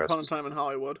actress. Once Upon a Time in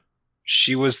Hollywood.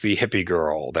 She was the hippie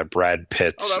girl that Brad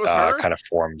Pitt kind of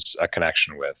forms a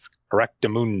connection with.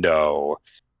 Correctamundo.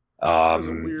 That was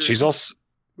a weird, she's also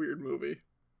weird movie.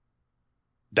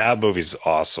 That movie's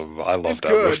awesome. I love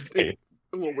that movie.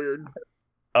 A little weird.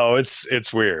 Oh,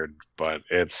 it's weird, but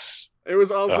It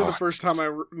was also the first time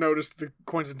I noticed the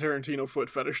Quentin Tarantino foot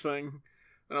fetish thing,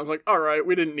 and I was like, "All right,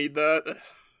 we didn't need that."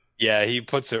 Yeah, he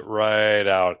puts it right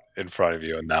out in front of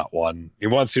you in that one. He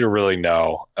wants you to really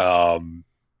know.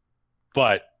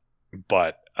 But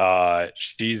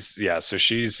she's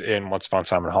in Once Upon a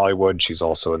Time in Hollywood. She's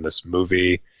also in this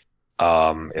movie,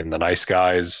 in The Nice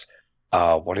Guys.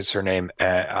 What is her name?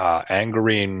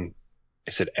 Angerine.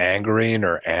 Is it Angerine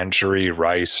or Angerie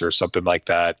Rice or something like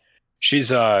that? She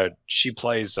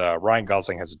plays Ryan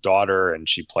Gosling has a daughter, and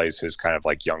she plays his kind of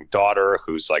like young daughter,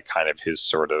 who's like kind of his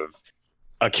sort of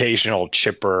occasional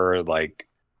chipper, like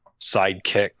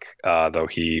sidekick, though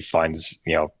he finds,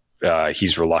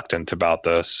 he's reluctant about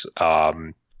this.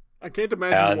 I can't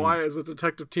imagine why, as a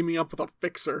detective teaming up with a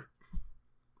fixer.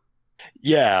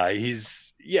 Yeah,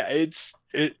 it's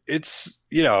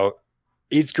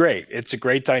great. It's a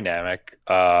great dynamic.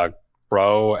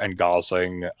 Crowe and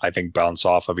Gosling, I think, bounce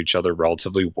off of each other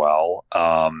relatively well.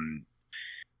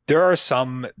 There are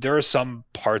some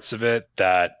parts of it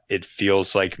that it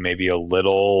feels like maybe a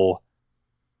little,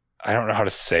 I don't know how to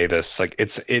say this. Like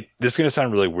this is going to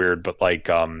sound really weird, but like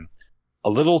a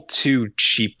little too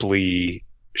cheaply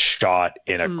shot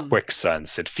in a quick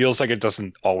sense. It feels like it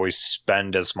doesn't always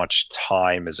spend as much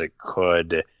time as it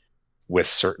could with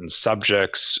certain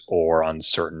subjects or on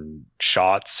certain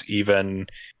shots even.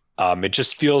 It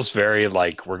just feels very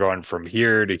like we're going from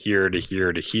here to here to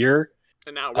here to here.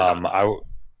 And now we're done.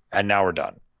 And now we're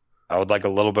done. I would like a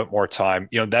little bit more time.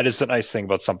 That is the nice thing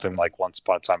about something like Once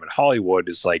Upon a Time in Hollywood,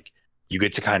 is like you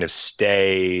get to kind of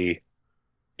stay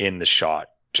in the shot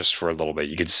just for a little bit.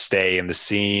 You could stay in the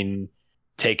scene,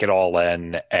 take it all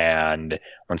in, and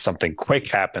when something quick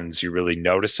happens, you really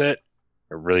notice it.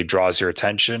 It really draws your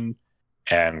attention.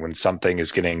 And when something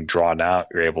is getting drawn out,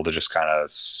 you're able to just kind of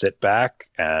sit back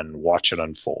and watch it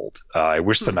unfold. I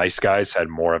wish The Nice Guys had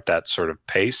more of that sort of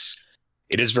pace.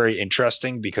 It is very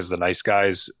interesting because The Nice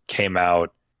Guys came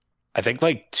out, I think,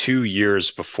 like 2 years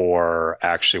before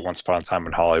actually Once Upon a Time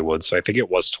in Hollywood. So I think it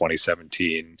was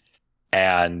 2017.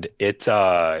 And it's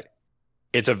a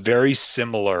very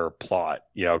similar plot,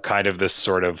 kind of this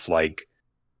sort of like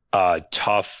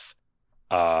tough,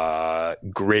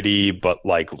 gritty, but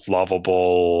like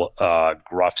lovable,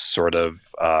 gruff sort of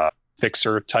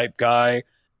fixer type guy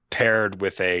paired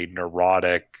with a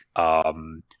neurotic,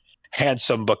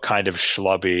 handsome but kind of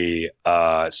schlubby,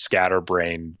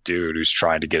 scatterbrained dude who's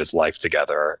trying to get his life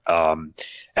together. And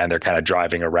they're kind of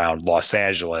driving around Los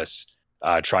Angeles,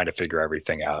 trying to figure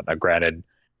everything out. Now, granted,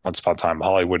 Once Upon a Time in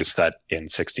Hollywood is set in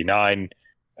 '69,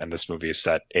 and this movie is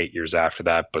set 8 years after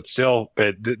that. But still,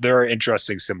 there are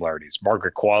interesting similarities.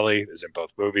 Margaret Qualley is in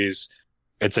both movies.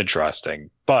 It's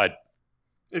interesting. But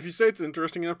if you say it's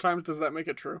interesting enough times, does that make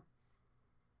it true?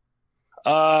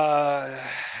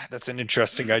 That's an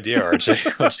interesting idea,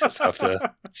 RJ. We'll just have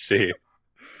to see.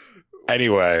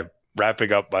 Anyway,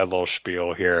 wrapping up my little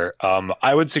spiel here.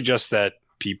 I would suggest that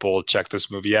people check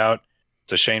this movie out.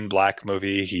 It's a Shane Black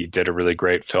movie. He did a really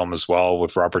great film as well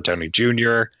with Robert Downey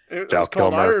Jr. It was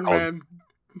called Iron Man.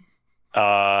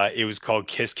 It was called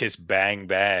Kiss Kiss Bang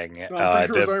Bang. No, I'm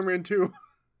pretty sure it was Iron Man 2.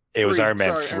 It was Iron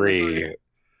Man 3.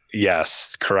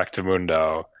 Yes,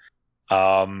 Correctamundo.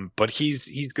 But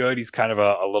he's good. He's kind of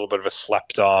a little bit of a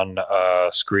slept-on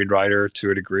screenwriter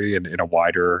to a degree, and in a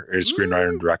wider screenwriter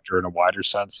and director in a wider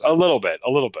sense. A little bit.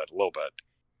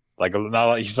 Like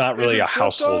he's not really a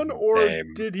household name. Or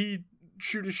did he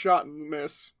shoot a shot and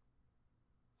miss?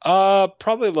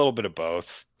 Probably a little bit of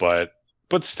both, but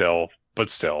still.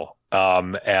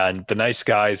 And The Nice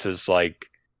Guys is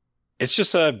like, it's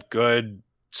just a good,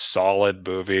 solid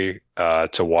movie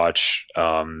to watch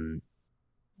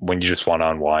when you just want to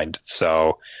unwind.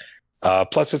 So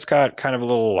plus it's got kind of a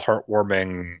little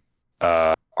heartwarming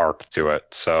arc to it.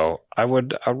 So I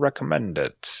would recommend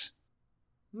it.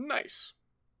 Nice.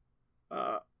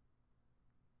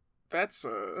 That's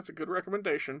a good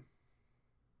recommendation.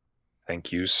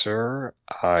 Thank you, sir.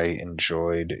 I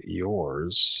enjoyed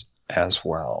yours as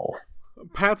well.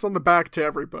 Pats on the back to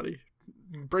everybody.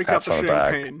 Break out the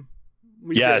champagne.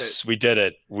 We did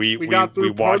it. We got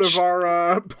through part of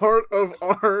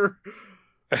our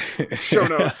Show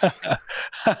notes.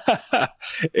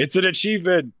 It's an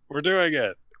achievement. We're doing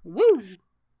it. Woo!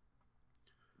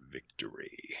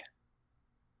 Victory.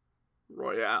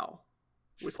 Royale.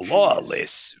 With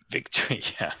Flawless victory.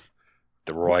 Yeah.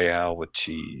 The Royale with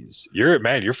cheese.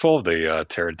 You're full of the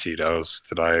Tarantinos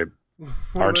tonight,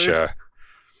 aren't you?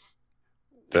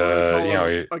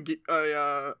 There's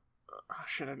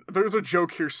a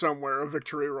joke here somewhere. A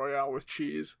victory royale with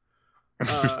cheese.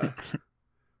 Yeah,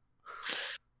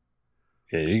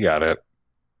 you got it.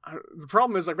 The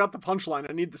problem is I've got the punchline.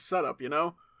 I need the setup. You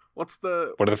know, what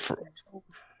do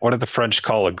the French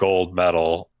call a gold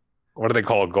medal? What do they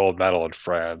call a gold medal in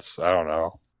France? I don't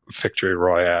know. Victory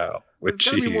royale with it's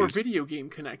cheese. It's gotta be more video game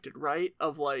connected, right?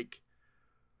 Of like.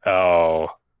 Oh.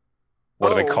 What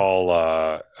do they call?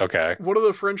 Okay. What do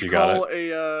the French call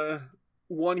a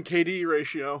 1 KD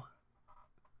ratio?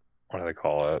 What do they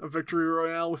call it? A victory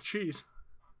royale with cheese.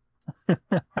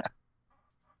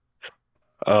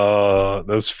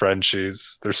 Those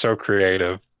Frenchies. They're so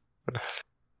creative.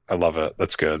 I love it.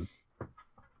 That's good.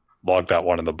 Log that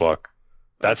one in the book.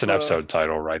 That's an episode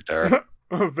title right there.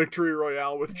 A victory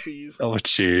royale with cheese. Oh, with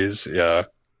cheese, yeah.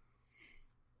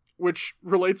 Which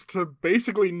relates to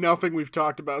basically nothing we've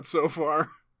talked about so far.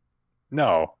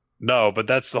 No, but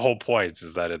that's the whole point.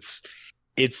 Is that it's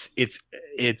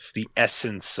the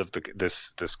essence of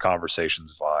this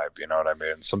conversation's vibe. You know what I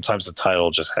mean? Sometimes the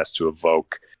title just has to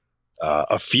evoke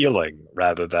a feeling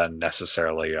rather than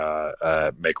necessarily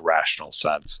make rational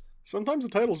sense. Sometimes the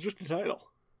title's just a title.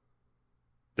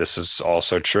 This is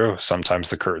also true. Sometimes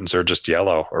the curtains are just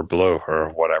yellow or blue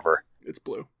or whatever. It's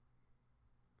blue.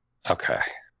 Okay.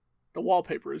 The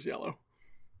wallpaper is yellow.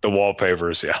 The wallpaper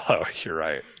is yellow. You're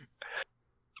right.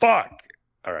 Fuck.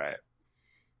 All right.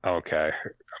 Okay.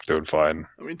 I'm doing fine.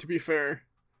 I mean, to be fair,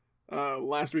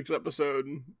 last week's episode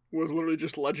was literally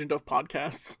just Legend of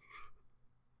Podcasts.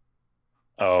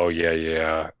 Oh,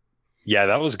 yeah. Yeah,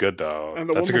 that was good, though. And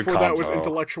the That's one before that was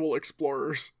Intellectual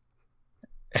Explorers.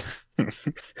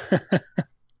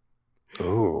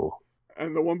 Ooh.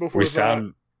 And the one before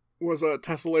that was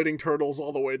Tessellating Turtles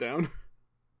All the Way Down.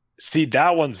 See,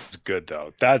 that one's good,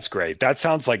 though. That's great. That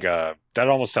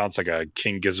almost sounds like a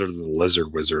King Gizzard and the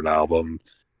Lizard Wizard album.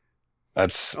 Oh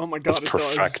my god, that's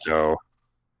perfecto. Does.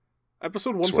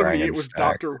 Episode 178 was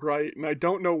Dr. Wright, and I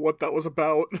don't know what that was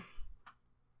about.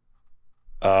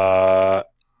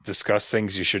 Discuss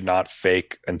things you should not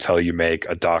fake until you make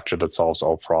a doctor that solves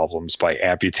all problems by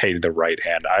amputating the right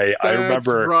hand. I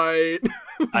remember. Right.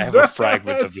 I have a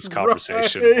fragment of this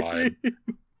conversation in mind.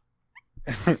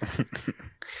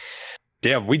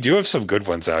 Damn, we do have some good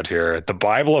ones out here. The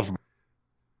Bible of.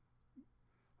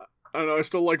 I don't know. I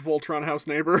still like Voltron House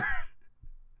Neighbor.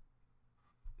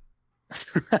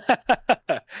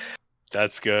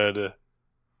 That's good.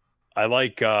 I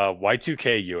like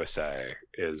Y2K USA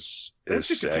is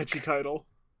just sick. A catchy title.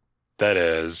 That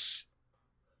is.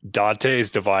 Dante's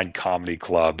Divine Comedy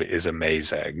Club is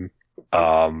amazing.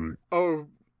 Oh,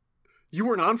 you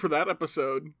weren't on for that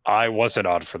episode. I wasn't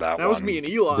on for that one. That was me and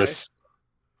Eli.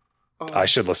 I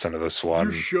should listen to this one.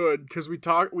 You should, because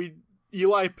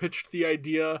Eli pitched the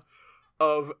idea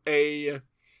of a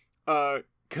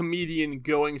comedian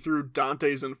going through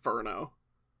Dante's Inferno.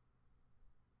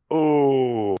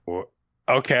 Oh,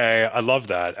 okay. I love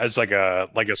that as like a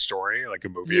story, like a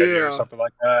movie idea or something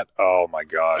like that. Oh my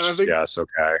gosh. Yes.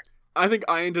 Okay. I think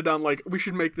I ended on we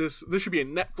should make this should be a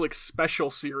Netflix special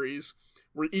series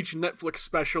where each Netflix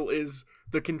special is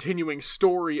the continuing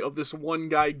story of this one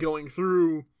guy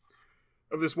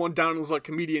this one down as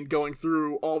comedian going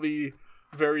through all the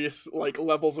various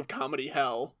levels of comedy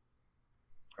hell.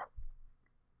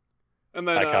 And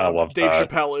then I kind of love Dave that.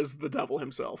 Chappelle is the devil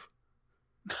himself.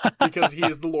 Because he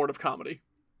is the Lord of Comedy.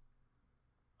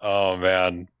 Oh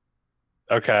man.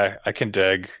 Okay, I can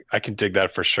dig that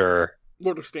for sure.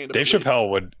 Lord of Stand-Up. Dave Chappelle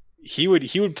would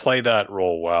play that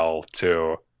role well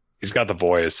too. He's got the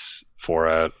voice for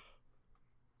it.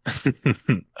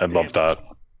 I'd love that.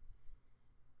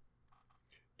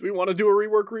 Do we want to do a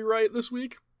rework rewrite this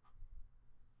week?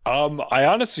 I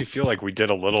honestly feel like we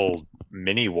did a little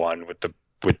mini one with the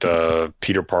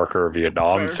Peter Parker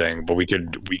Vietnam thing, but we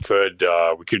could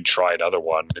try another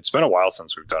one. It's been a while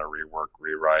since we've done a rework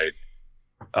rewrite.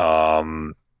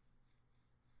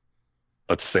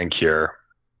 Let's think here.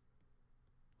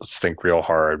 Let's think real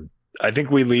hard. I think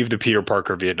we leave the Peter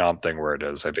Parker Vietnam thing where it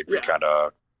is. I think we kind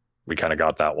of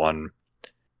got that one.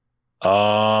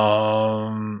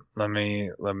 Let me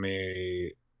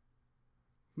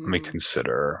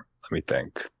consider. Let me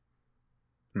think.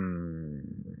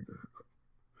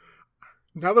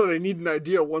 Now that I need an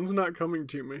idea, one's not coming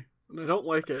to me, and I don't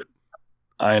like it.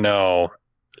 I know.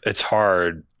 It's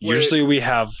hard. Wait. Usually we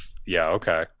have. Yeah.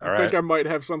 Okay. All I right. think I might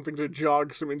have something to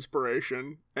jog some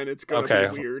inspiration, and it's gonna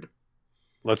be weird.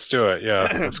 Let's do it. Yeah.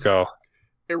 Let's go.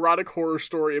 Erotic horror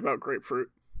story about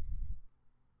grapefruit.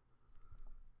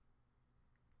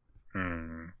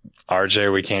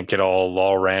 RJ, we can't get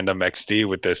all random XD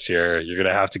with this here. You're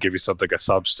gonna have to give me something of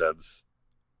substance.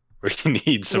 We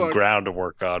need some ground to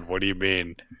work on. What do you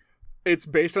mean? It's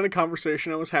based on a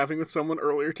conversation I was having with someone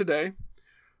earlier today,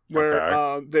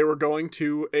 where they were going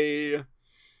to a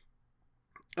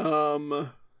I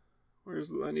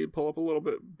need to pull up a little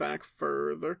bit back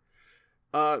further.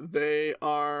 They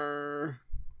were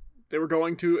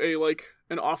going to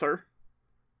an author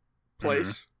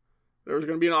place. There was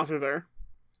going to be an author there.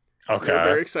 Okay. They were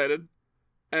very excited.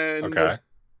 And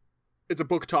it's a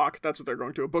book talk. That's what they're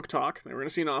going to, a book talk. They were going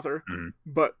to see an author.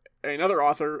 But another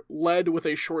author led with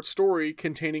a short story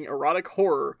containing erotic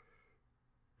horror.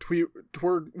 We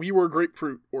were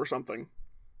grapefruit or something.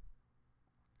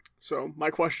 So my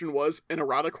question was an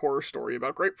erotic horror story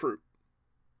about grapefruit.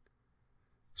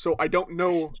 So I don't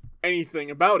know anything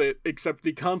about it except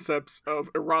the concepts of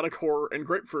erotic horror and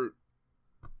grapefruit.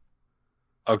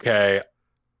 Okay.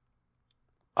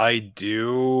 I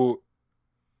do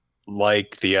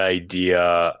like the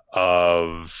idea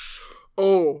of...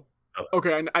 Oh,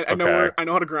 okay. I know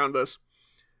how to ground this.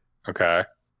 Okay.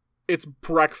 It's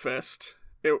breakfast.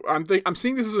 I'm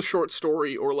seeing this as a short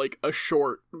story or a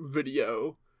short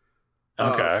video.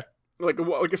 Okay. Like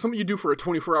something you do for a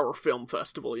 24-hour film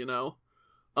festival, you know?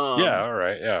 Yeah, all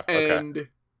right, yeah. And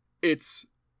it's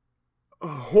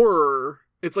horror.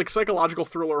 It's psychological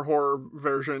thriller horror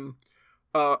version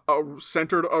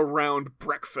centered around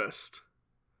breakfast.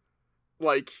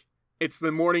 It's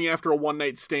the morning after a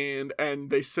one-night stand,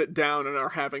 and they sit down and are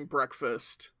having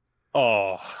breakfast.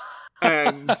 Oh.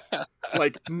 And,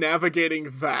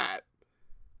 navigating that.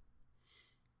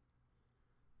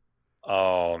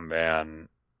 Oh, man.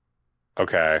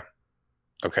 Okay,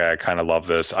 I kind of love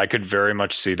this. I could very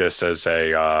much see this as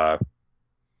I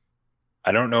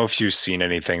don't know if you've seen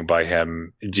anything by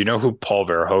him. Do you know who Paul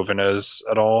Verhoeven is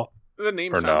at all? The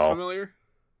name sounds familiar.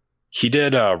 He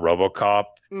did RoboCop.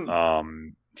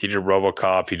 He did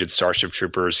RoboCop. He did Starship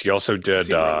Troopers. He also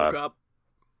did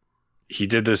he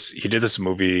did this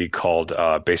movie called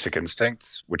Basic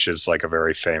Instinct, which is a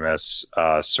very famous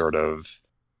sort of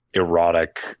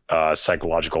erotic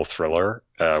psychological thriller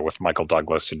with Michael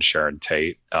Douglas and Sharon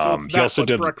Tate. So it's he also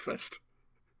did breakfast.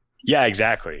 Yeah,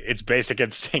 exactly. It's Basic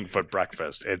Instinct but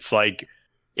breakfast. It's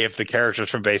if the characters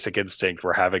from Basic Instinct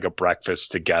were having a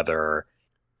breakfast together,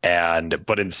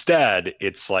 but instead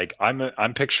it's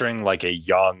I'm picturing a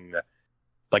young,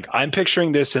 I'm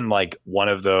picturing this in one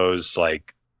of those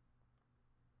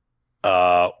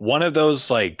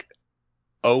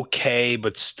okay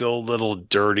but still a little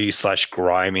dirty /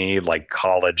 grimy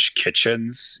college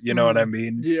kitchens, you know what I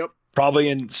mean? Yep.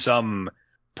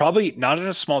 Probably not in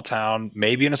a small town,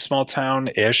 maybe in a small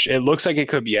town-ish. It looks like it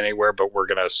could be anywhere, but we're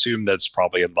gonna assume that's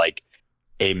probably in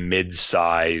a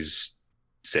mid-size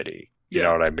city. You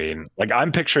know what I mean?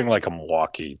 I'm picturing a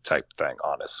Milwaukee type thing,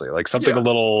 honestly. Something a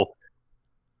little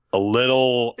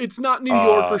It's not New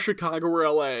York or Chicago or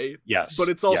LA. Yes. But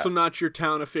it's also not your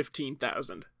town of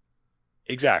 15,000.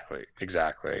 Exactly.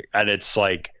 And it's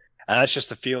and that's just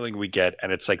the feeling we get,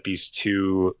 and it's these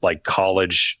two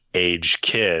college age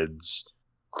kids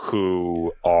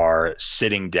who are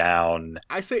sitting down.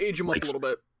 I say age them up a little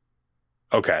bit.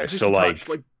 Okay, just so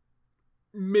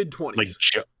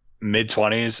mid-20s.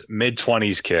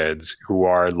 Mid-20s kids who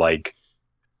are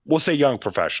we'll say young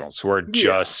professionals who are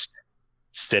just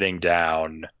sitting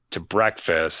down to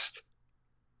breakfast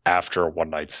after a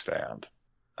one-night stand.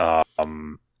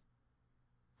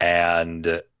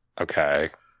 And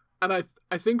okay. And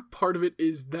I think part of it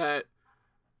is that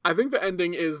I think the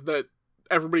ending is that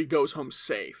everybody goes home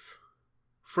safe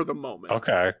for the moment.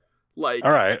 Okay. All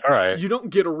right. You don't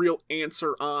get a real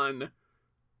answer on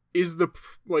is the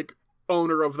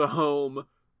owner of the home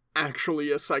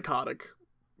actually a psychotic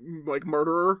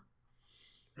murderer?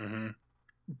 Mm-hmm.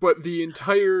 But the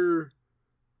entire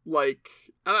I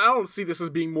don't see this as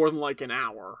being more than an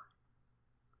hour.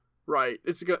 Right.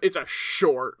 It's a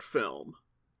short film.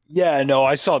 Yeah, no,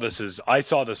 I saw this as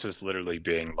literally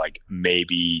being Oh,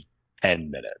 maybe 10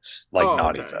 minutes.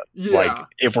 Not okay. even. Yeah.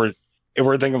 If we're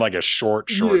thinking a short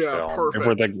film. Perfect. If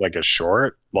we're thinking a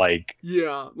short,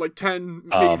 10,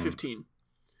 maybe 15.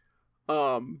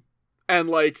 And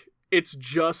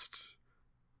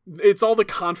it's all the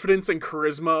confidence and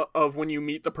charisma of when you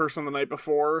meet the person the night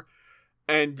before,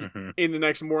 and in the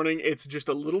next morning it's just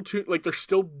a little too they're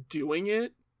still doing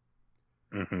it.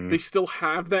 They still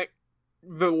have that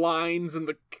the lines and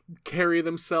the carry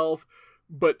themselves,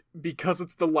 but because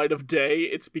it's the light of day,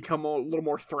 it's become a little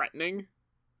more threatening.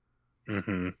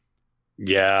 Mm-hmm.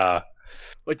 Yeah.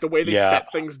 Like the way they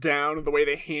set things down, and the way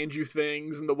they hand you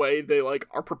things, and the way they like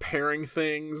are preparing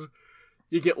things.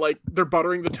 You get like they're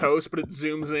buttering the toast, but it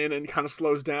zooms in and kind of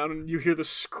slows down, and you hear the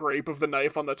scrape of the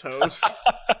knife on the toast.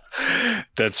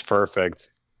 That's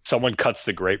perfect. Someone cuts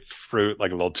the grapefruit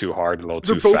like a little too hard, a little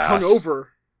They're too both fast. hungover.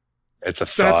 It's a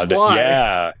thud. That's why.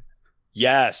 Yeah.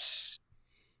 Yes.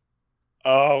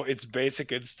 Oh, it's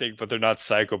Basic Instinct, but they're not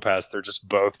psychopaths. They're just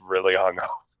both really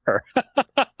hungover.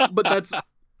 But that's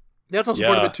also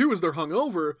part of it too, is they're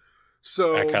hungover.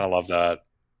 So I kind of love that.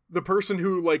 The person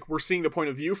who like we're seeing the point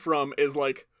of view from is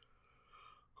like,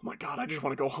 oh my god, I just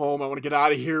want to go home. I want to get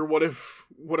out of here. What if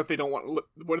they don't want?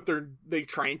 What if they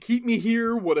try and keep me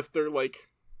here? What if they're like,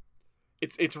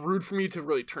 it's rude for me to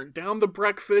really turn down the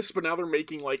breakfast, but now they're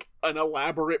making like an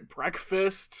elaborate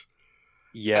breakfast.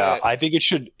 Yeah, I think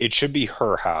it should be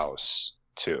her house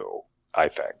too. I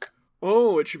think.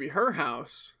 Oh, it should be her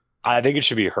house. I think it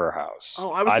should be her house.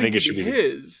 Oh, I was thinking it should be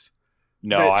his.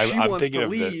 No, she I'm wants thinking to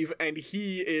of leave, and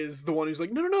he is the one who's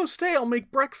like, no, stay. I'll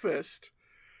make breakfast.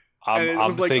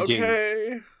 I'm thinking,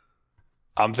 okay.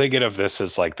 I'm thinking of this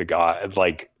as like the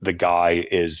guy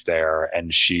is there,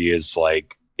 and she is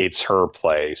like, it's her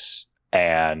place,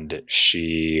 and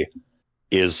she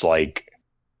is like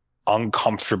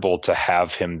uncomfortable to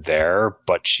have him there,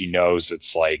 but she knows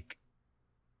it's like,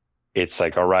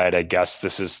 all right, I guess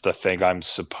this is the thing I'm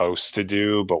supposed to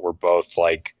do, but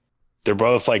they're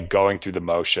both like going through the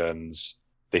motions.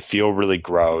 They feel really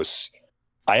gross.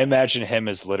 I imagine him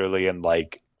as literally in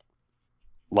like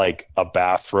a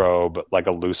bathrobe, like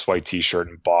a loose white t-shirt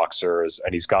and boxers,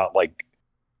 and he's got like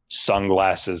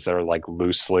sunglasses that are like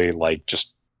loosely, like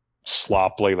just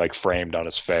sloppily like framed on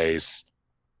his face.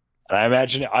 And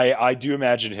I do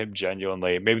imagine him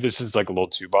genuinely, maybe this is like a little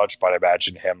too much, but I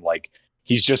imagine him like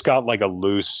he's just got like a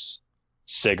loose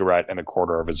cigarette in the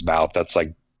corner of his mouth that's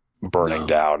like burning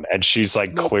down, and she's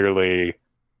like clearly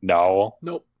no.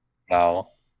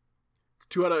 It's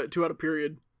two out of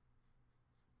period.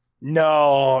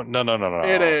 No.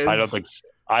 It is. I don't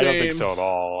think so at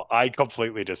all. I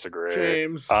completely disagree.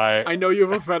 James, I know you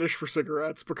have a fetish for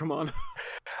cigarettes, but come on.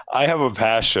 I have a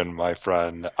passion, my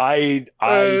friend. I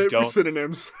don't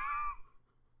synonyms.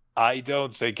 I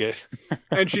don't think it.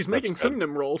 And she's making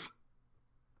synonym rolls.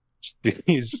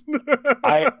 Jeez.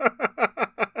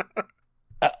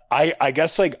 I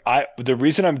guess like the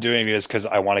reason I'm doing it is because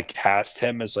I want to cast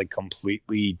him as like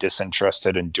completely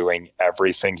disinterested and doing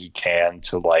everything he can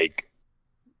to like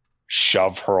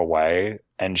shove her away,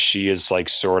 and she is like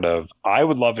sort of. I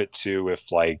would love it too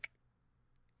if like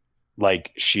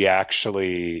she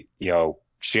actually,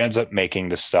 she ends up making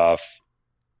the stuff.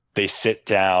 They sit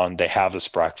down, they have this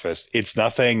breakfast. It's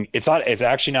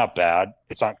actually not bad.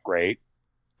 It's not great,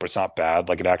 but it's not bad.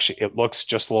 Like it looks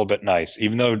just a little bit nice,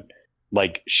 even though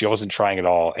like she wasn't trying at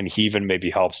all, and he even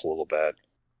maybe helps a little bit.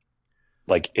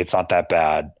 Like it's not that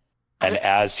bad. And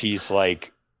as he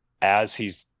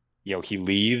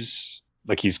leaves,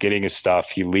 like he's getting his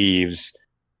stuff, he leaves.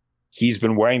 He's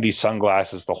been wearing these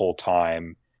sunglasses the whole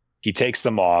time. He takes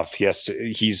them off.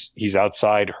 He's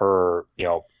outside her,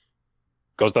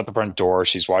 goes out the front door.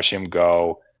 She's watching him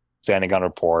go, standing on her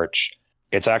porch.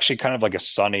 It's actually kind of like a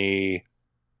sunny,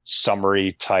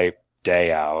 summery type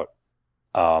day out.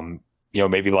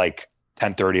 Maybe like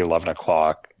 10:30, 11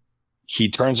 o'clock. He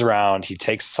turns around, he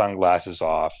takes the sunglasses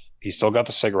off. He's still got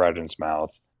the cigarette in his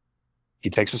mouth. He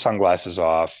takes the sunglasses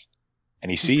off, and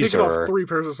he sees her. Off 3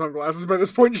 pairs of sunglasses by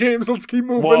this point, James. Let's keep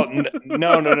moving. Well,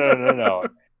 no.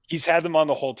 He's had them on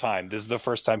the whole time. This is the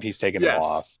first time he's taken them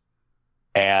off.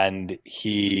 And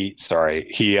he sees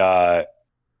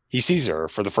her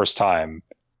for the first time,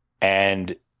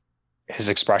 and his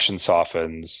expression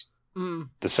softens.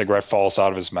 The cigarette falls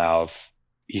out of his mouth.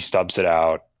 He stubs it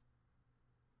out.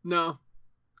 No.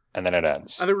 And then it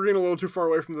ends. I think we're getting a little too far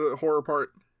away from the horror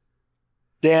part.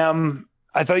 Damn.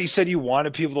 I thought you said you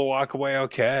wanted people to walk away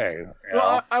okay.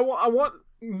 Well, I want...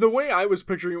 The way I was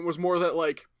picturing it was more that,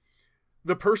 like,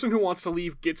 the person who wants to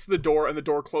leave gets to the door and the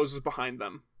door closes behind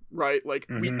them, right? Like,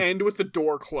 we end with the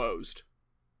door closed.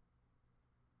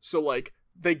 So, like,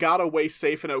 they got away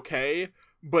safe and okay,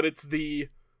 but it's the...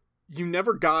 You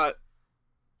never got...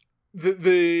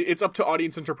 It's up to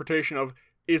audience interpretation of,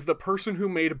 is the person who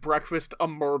made breakfast a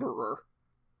murderer?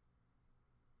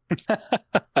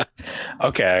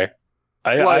 Okay.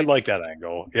 I like that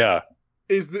angle. Yeah.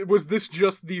 Was this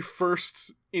just the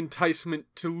first enticement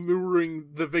to luring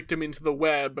the victim into the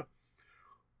web?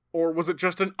 Or was it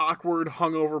just an awkward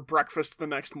hungover breakfast the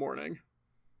next morning?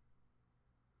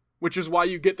 which is why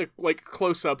you get the like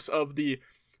close-ups of the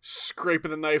scrape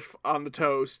of the knife on the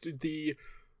toast, the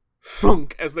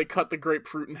thunk as they cut the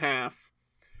grapefruit in half,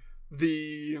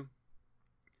 the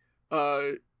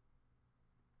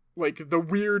like the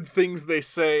weird things they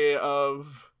say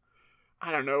of,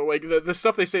 I don't know, like the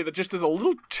stuff they say that just is a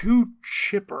little too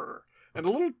chipper and a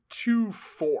little too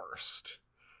forced,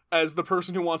 as the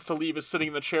person who wants to leave is sitting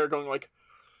in the chair going like,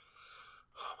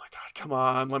 oh my god, come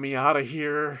on, let me out of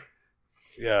here.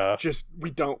 Yeah. Just,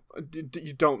 you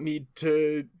don't need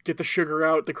to get the sugar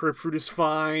out, the grapefruit is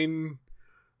fine.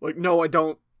 Like, no, I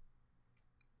don't.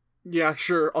 Yeah,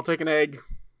 sure, I'll take an egg.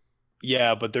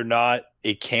 Yeah, but they're not,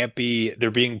 it can't be,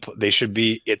 they should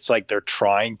be, it's like they're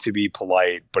trying to be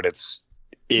polite, but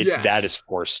Yes. that is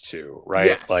forced to,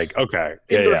 right? Yes. Like, okay.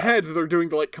 In their head, they're doing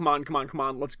the like, come on,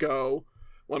 let's go.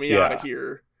 Let me out of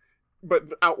here. But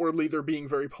outwardly, they're being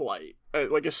very polite.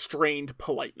 Like a strained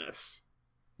politeness.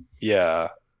 Yeah.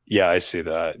 Yeah, I see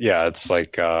that. Yeah, it's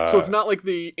like... so it's not like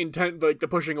the intent, like the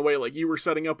pushing away, like you were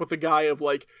setting up with the guy of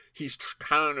like, he's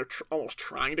kind of almost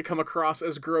trying to come across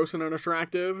as gross and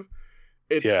unattractive.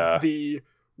 It's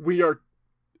we are,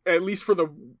 at least for the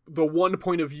one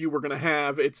point of view we're going to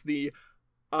have, it's the,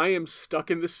 I am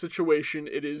stuck in this situation.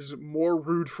 It is more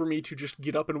rude for me to just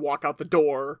get up and walk out the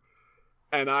door.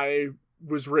 And I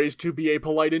was raised to be a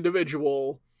polite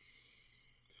individual.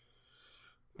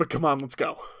 But come on, let's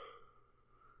go.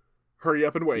 Hurry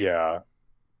up and wait. Yeah.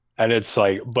 And it's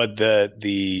like, but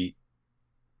the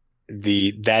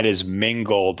that is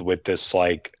mingled with this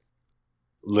like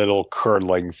little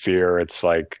curdling fear. It's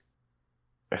like,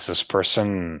 is this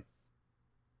person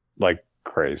like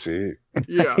crazy?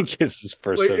 Yeah. Is this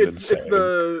person like, it's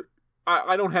insane?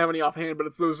 I don't have any offhand, but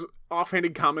it's those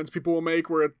offhanded comments people will make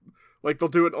where like they'll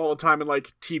do it all the time in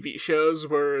like TV shows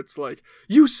where it's like,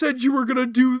 you said you were gonna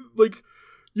do, like,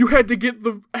 you had to get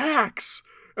the axe.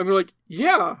 And they're like,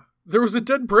 yeah, there was a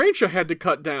dead branch I had to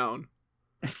cut down.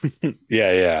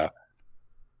 Yeah,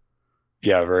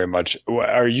 very much.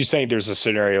 Are you saying there's a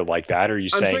scenario like that? Or are you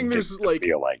saying there's like,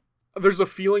 feel like there's a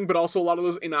feeling, but also a lot of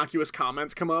those innocuous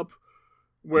comments come up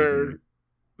where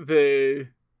the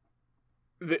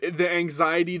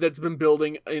anxiety that's been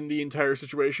building in the entire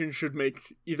situation should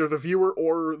make either the viewer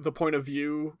or the point of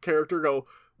view character go,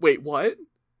 wait, what?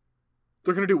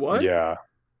 They're gonna do what? Yeah.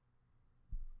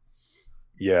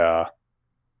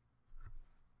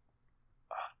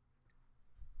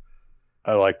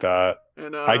 I like that.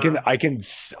 And I can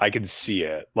see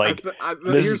it. Like,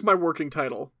 here's my working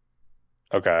title.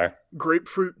 Okay.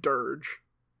 Grapefruit Dirge.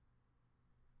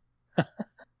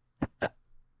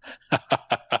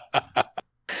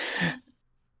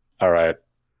 All right.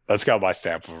 That's got my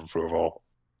stamp of approval.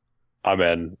 I'm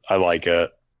in. I like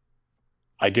it.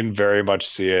 I can very much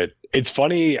see it. It's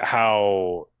funny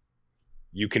how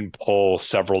you can pull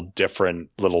several different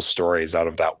little stories out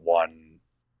of that one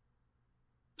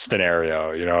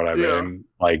scenario. You know what I mean?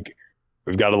 Like,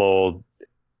 we've got a little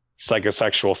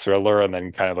psychosexual thriller and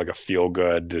then kind of like a feel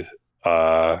good,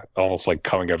 almost like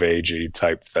coming of agey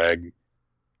type thing,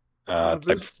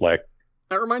 type flick.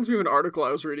 That reminds me of an article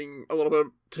I was reading a little bit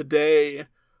today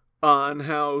on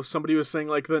how somebody was saying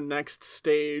like the next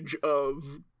stage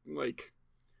of like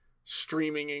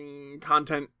streaming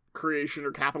content creation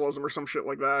or capitalism or some shit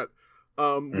like that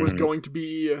was going to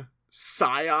be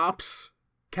psyops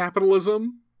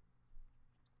capitalism,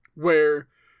 where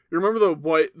you remember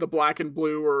the black and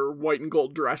blue or white and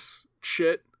gold dress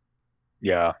shit?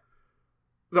 Yeah.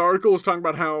 The article was talking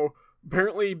about how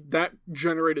apparently that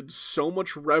generated so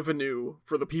much revenue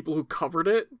for the people who covered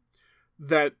it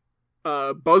that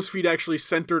BuzzFeed actually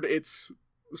centered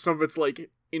some of its like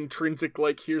intrinsic,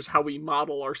 like, here's how we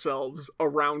model ourselves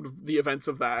around the events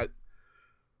of that,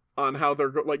 on how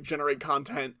they're like generate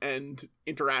content and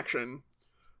interaction.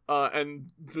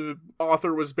 And the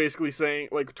author was basically saying,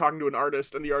 like, talking to an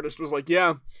artist, and the artist was like,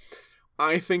 yeah,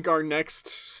 I think our next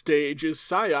stage is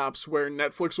psyops, where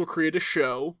Netflix will create a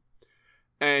show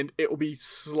and it will be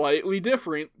slightly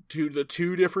different to the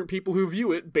two different people who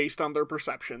view it based on their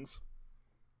perceptions.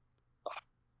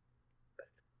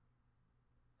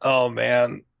 Oh,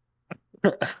 man.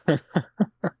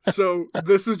 So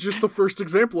this is just the first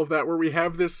example of that, where we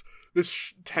have this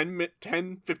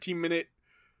 10-15 minute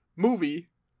movie,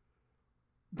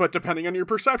 but depending on your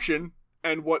perception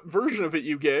and what version of it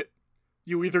you get,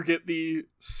 you either get the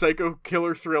psycho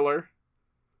killer thriller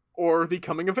or the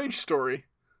coming of age story.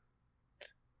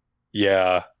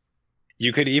 Yeah.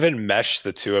 You could even mesh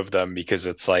the two of them, because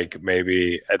it's like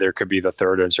maybe there could be the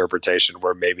third interpretation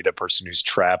where maybe the person who's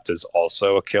trapped is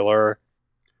also a killer.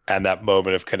 And that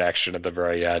moment of connection at the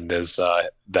very end is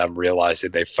them realizing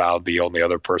they found the only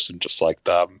other person just like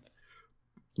them.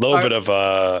 little bit of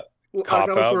a I cop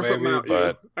gotta out, throw something maybe, at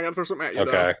but you. I gotta throw something at you,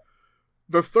 okay. though.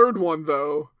 The third one,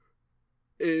 though,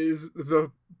 is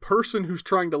the person who's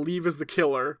trying to leave as the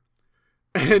killer,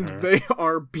 and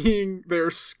they're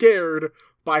scared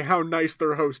by how nice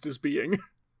their host is being.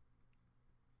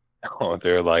 Oh,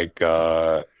 they're like,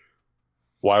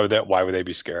 why would they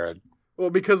be scared? Well,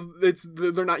 because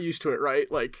they're not used to it,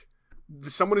 right? Like,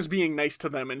 someone is being nice to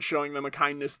them and showing them a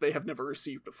kindness they have never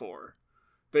received before.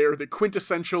 They are the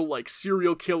quintessential, like,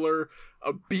 serial killer,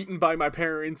 beaten by my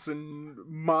parents and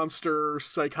monster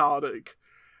psychotic.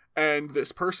 And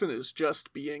this person is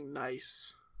just being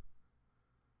nice.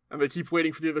 And they keep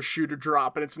waiting for the other shoe to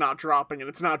drop, and it's not dropping, and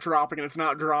it's not dropping, and it's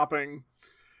not dropping.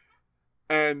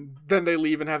 And then they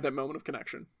leave and have that moment of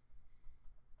connection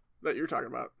that you're talking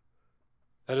about.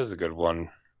 That is a good one.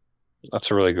 That's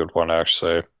a really good one,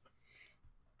 actually.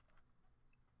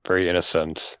 Very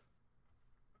innocent.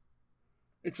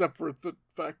 Except for the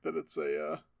fact that it's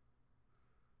a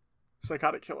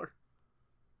psychotic killer.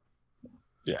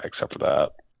 Yeah, except for that.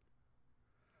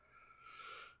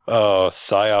 Oh,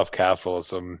 psyop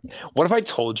capitalism. What if I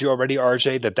told you already,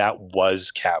 RJ, that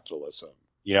was capitalism?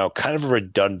 You know, kind of a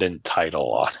redundant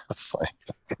title, honestly.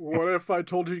 What if I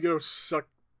told you to go suck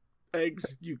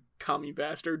eggs, you commie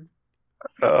bastard?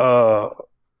 I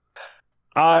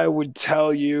would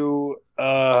tell you,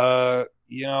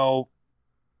 you know,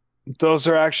 those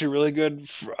are actually really good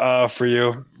for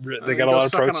you. They got a lot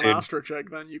of protein. Go suck on an ostrich egg,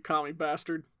 then, you commie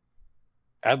bastard.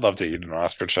 I'd love to eat an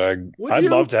ostrich egg. Would I'd you?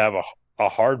 love to have a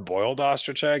hard-boiled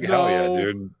ostrich egg. No. Hell yeah,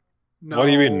 dude. No. What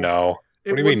do you mean no?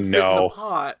 It What do you mean wouldn't fit in no? the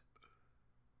pot.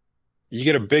 You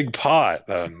get a big pot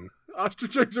then.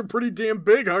 Ostrich eggs are pretty damn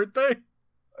big, aren't they?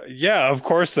 Yeah, of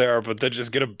course they are, but then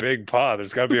just get a big pot.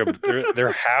 There's got to be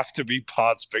there have to be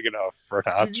pots big enough for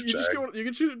an ostrich egg.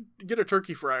 You can get a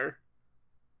turkey fryer.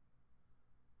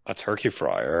 A turkey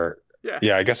fryer. Yeah.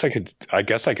 Yeah, I guess I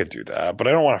could do that, but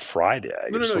I don't want to fry the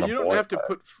egg. No, you don't have to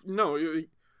put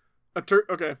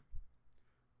okay.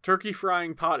 Turkey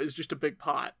frying pot is just a big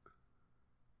pot.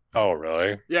 Oh,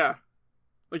 really? Yeah.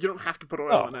 Like, you don't have to put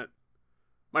oil in it.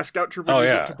 My scout trooper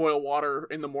used it to boil water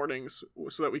in the mornings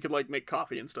so that we could, like, make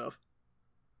coffee and stuff.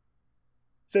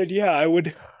 Then, yeah, I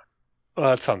would...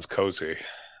 Well, that sounds cozy.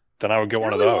 Then I would get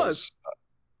one of those.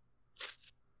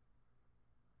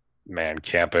 Man,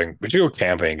 camping. We should go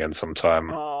camping again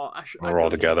sometime. Oh, we're all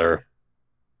together.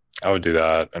 I would do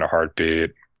that in a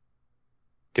heartbeat.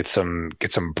 Get some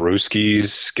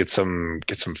brewskis. Get some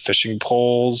fishing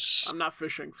poles. I'm not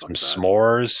fishing. Fuck some that.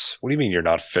 S'mores. What do you mean you're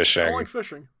not fishing? I don't like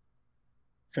fishing.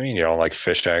 I mean you don't like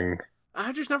fishing.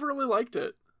 I just never really liked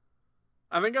it.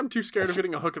 I think I'm too scared of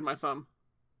getting a hook in my thumb.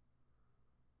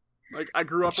 Like, I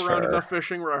grew up around enough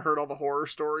fishing where I heard all the horror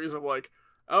stories of, like,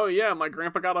 oh yeah, my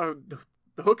grandpa got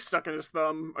the hook stuck in his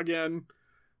thumb again.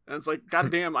 And it's like,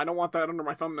 god damn, I don't want that under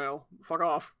my thumbnail. Fuck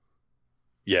off.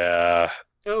 Yeah.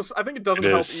 I think it doesn't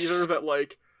help either that,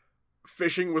 like,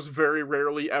 fishing was very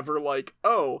rarely ever like,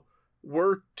 oh,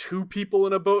 we're 2 people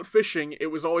in a boat fishing.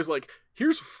 It was always like,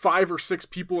 here's 5 or 6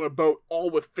 people in a boat, all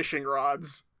with fishing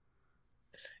rods.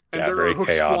 And there are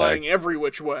hooks flying every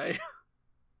which way.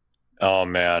 Oh,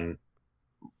 man.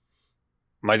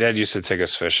 My dad used to take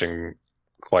us fishing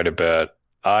quite a bit.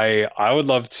 I would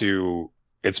love to...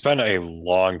 It's been a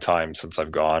long time since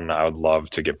I've gone. I would love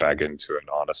to get back into it,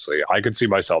 honestly. I could see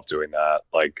myself doing that,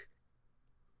 like,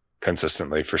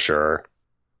 consistently, for sure.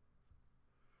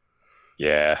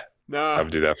 Yeah. Nah. I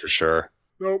would do that for sure.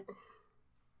 Nope.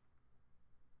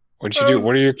 What'd you do?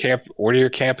 What are your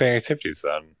camping activities,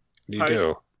 then? What do you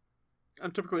do?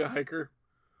 I'm typically a hiker.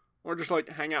 Or just, like,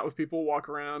 hang out with people, walk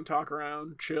around, talk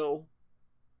around, chill.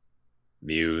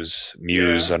 Muse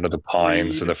under the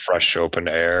pines in the fresh open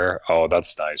air. Oh,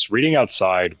 that's nice. Reading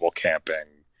outside while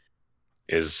camping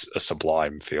is a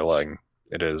sublime feeling.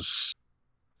 It is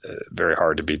very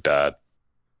hard to beat that.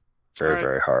 Very,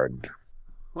 very hard.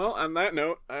 Well, on that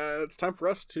note, it's time for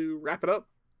us to wrap it up.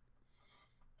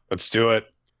 Let's do it.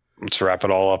 Let's wrap it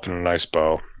all up in a nice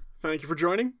bow. Thank you for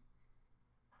joining.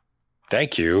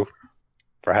 Thank you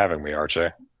for having me,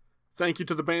 RJ. Thank you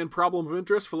to the band Problem of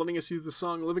Interest for letting us use the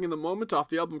song Living in the Moment off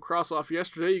the album Cross Off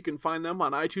Yesterday. You can find them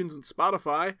on iTunes and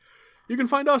Spotify. You can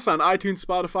find us on iTunes,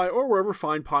 Spotify, or wherever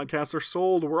fine podcasts are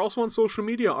sold. We're also on social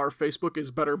media. Our Facebook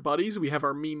is Better Buddies. We have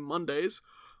our Meme Mondays.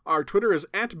 Our Twitter is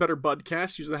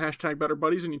 @BetterBudcast. Use the hashtag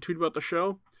BetterBuddies when you tweet about the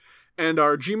show. And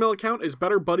our Gmail account is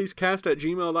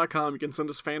betterbuddiescast@gmail.com. You can send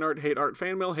us fan art, hate art,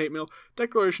 fan mail, hate mail,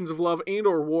 declarations of love and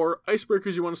or war,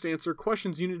 icebreakers you want us to answer,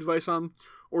 questions you need advice on,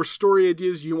 or story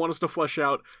ideas you want us to flesh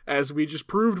out. As we just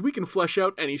proved, we can flesh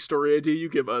out any story idea you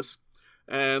give us.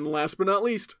 And last but not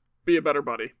least, be a better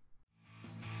buddy.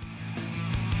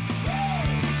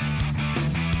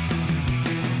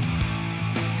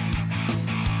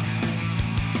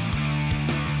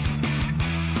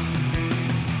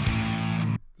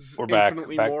 We're back.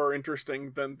 infinitely more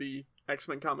interesting than the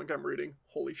X-Men comic I'm reading.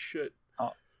 Holy shit.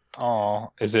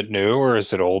 Oh, is it new or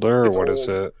is it older or It's what is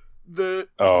old. it?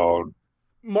 Oh,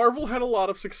 Marvel had a lot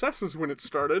of successes when it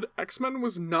started. X-Men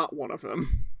was not one of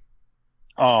them.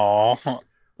 oh,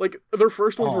 Like, their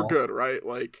first ones were Aw. good, right?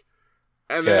 Like,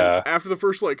 and then Yeah. after the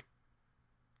first, like,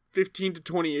 15 to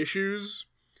 20 issues,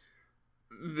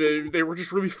 they were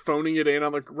just really phoning it in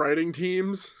on the writing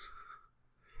teams.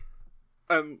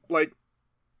 And, like,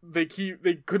 they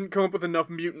couldn't come up with enough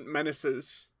mutant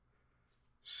menaces.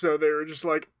 So they were just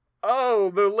like, oh,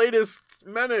 the latest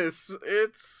menace,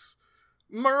 it's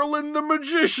Merlin the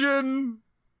Magician!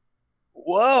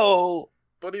 Whoa.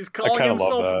 But he's calling kinda love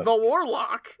himself that. the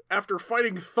Warlock after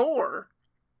fighting Thor.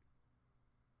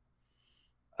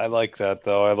 I like that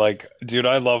though. Dude,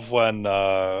 I love when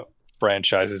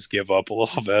franchises give up a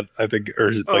little bit. I think,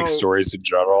 or like Oh. stories in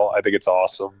general. I think it's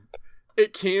awesome,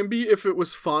 It can be if it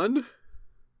was fun,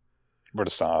 but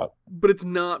it's not. but it's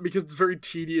not because it's very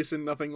tedious and nothing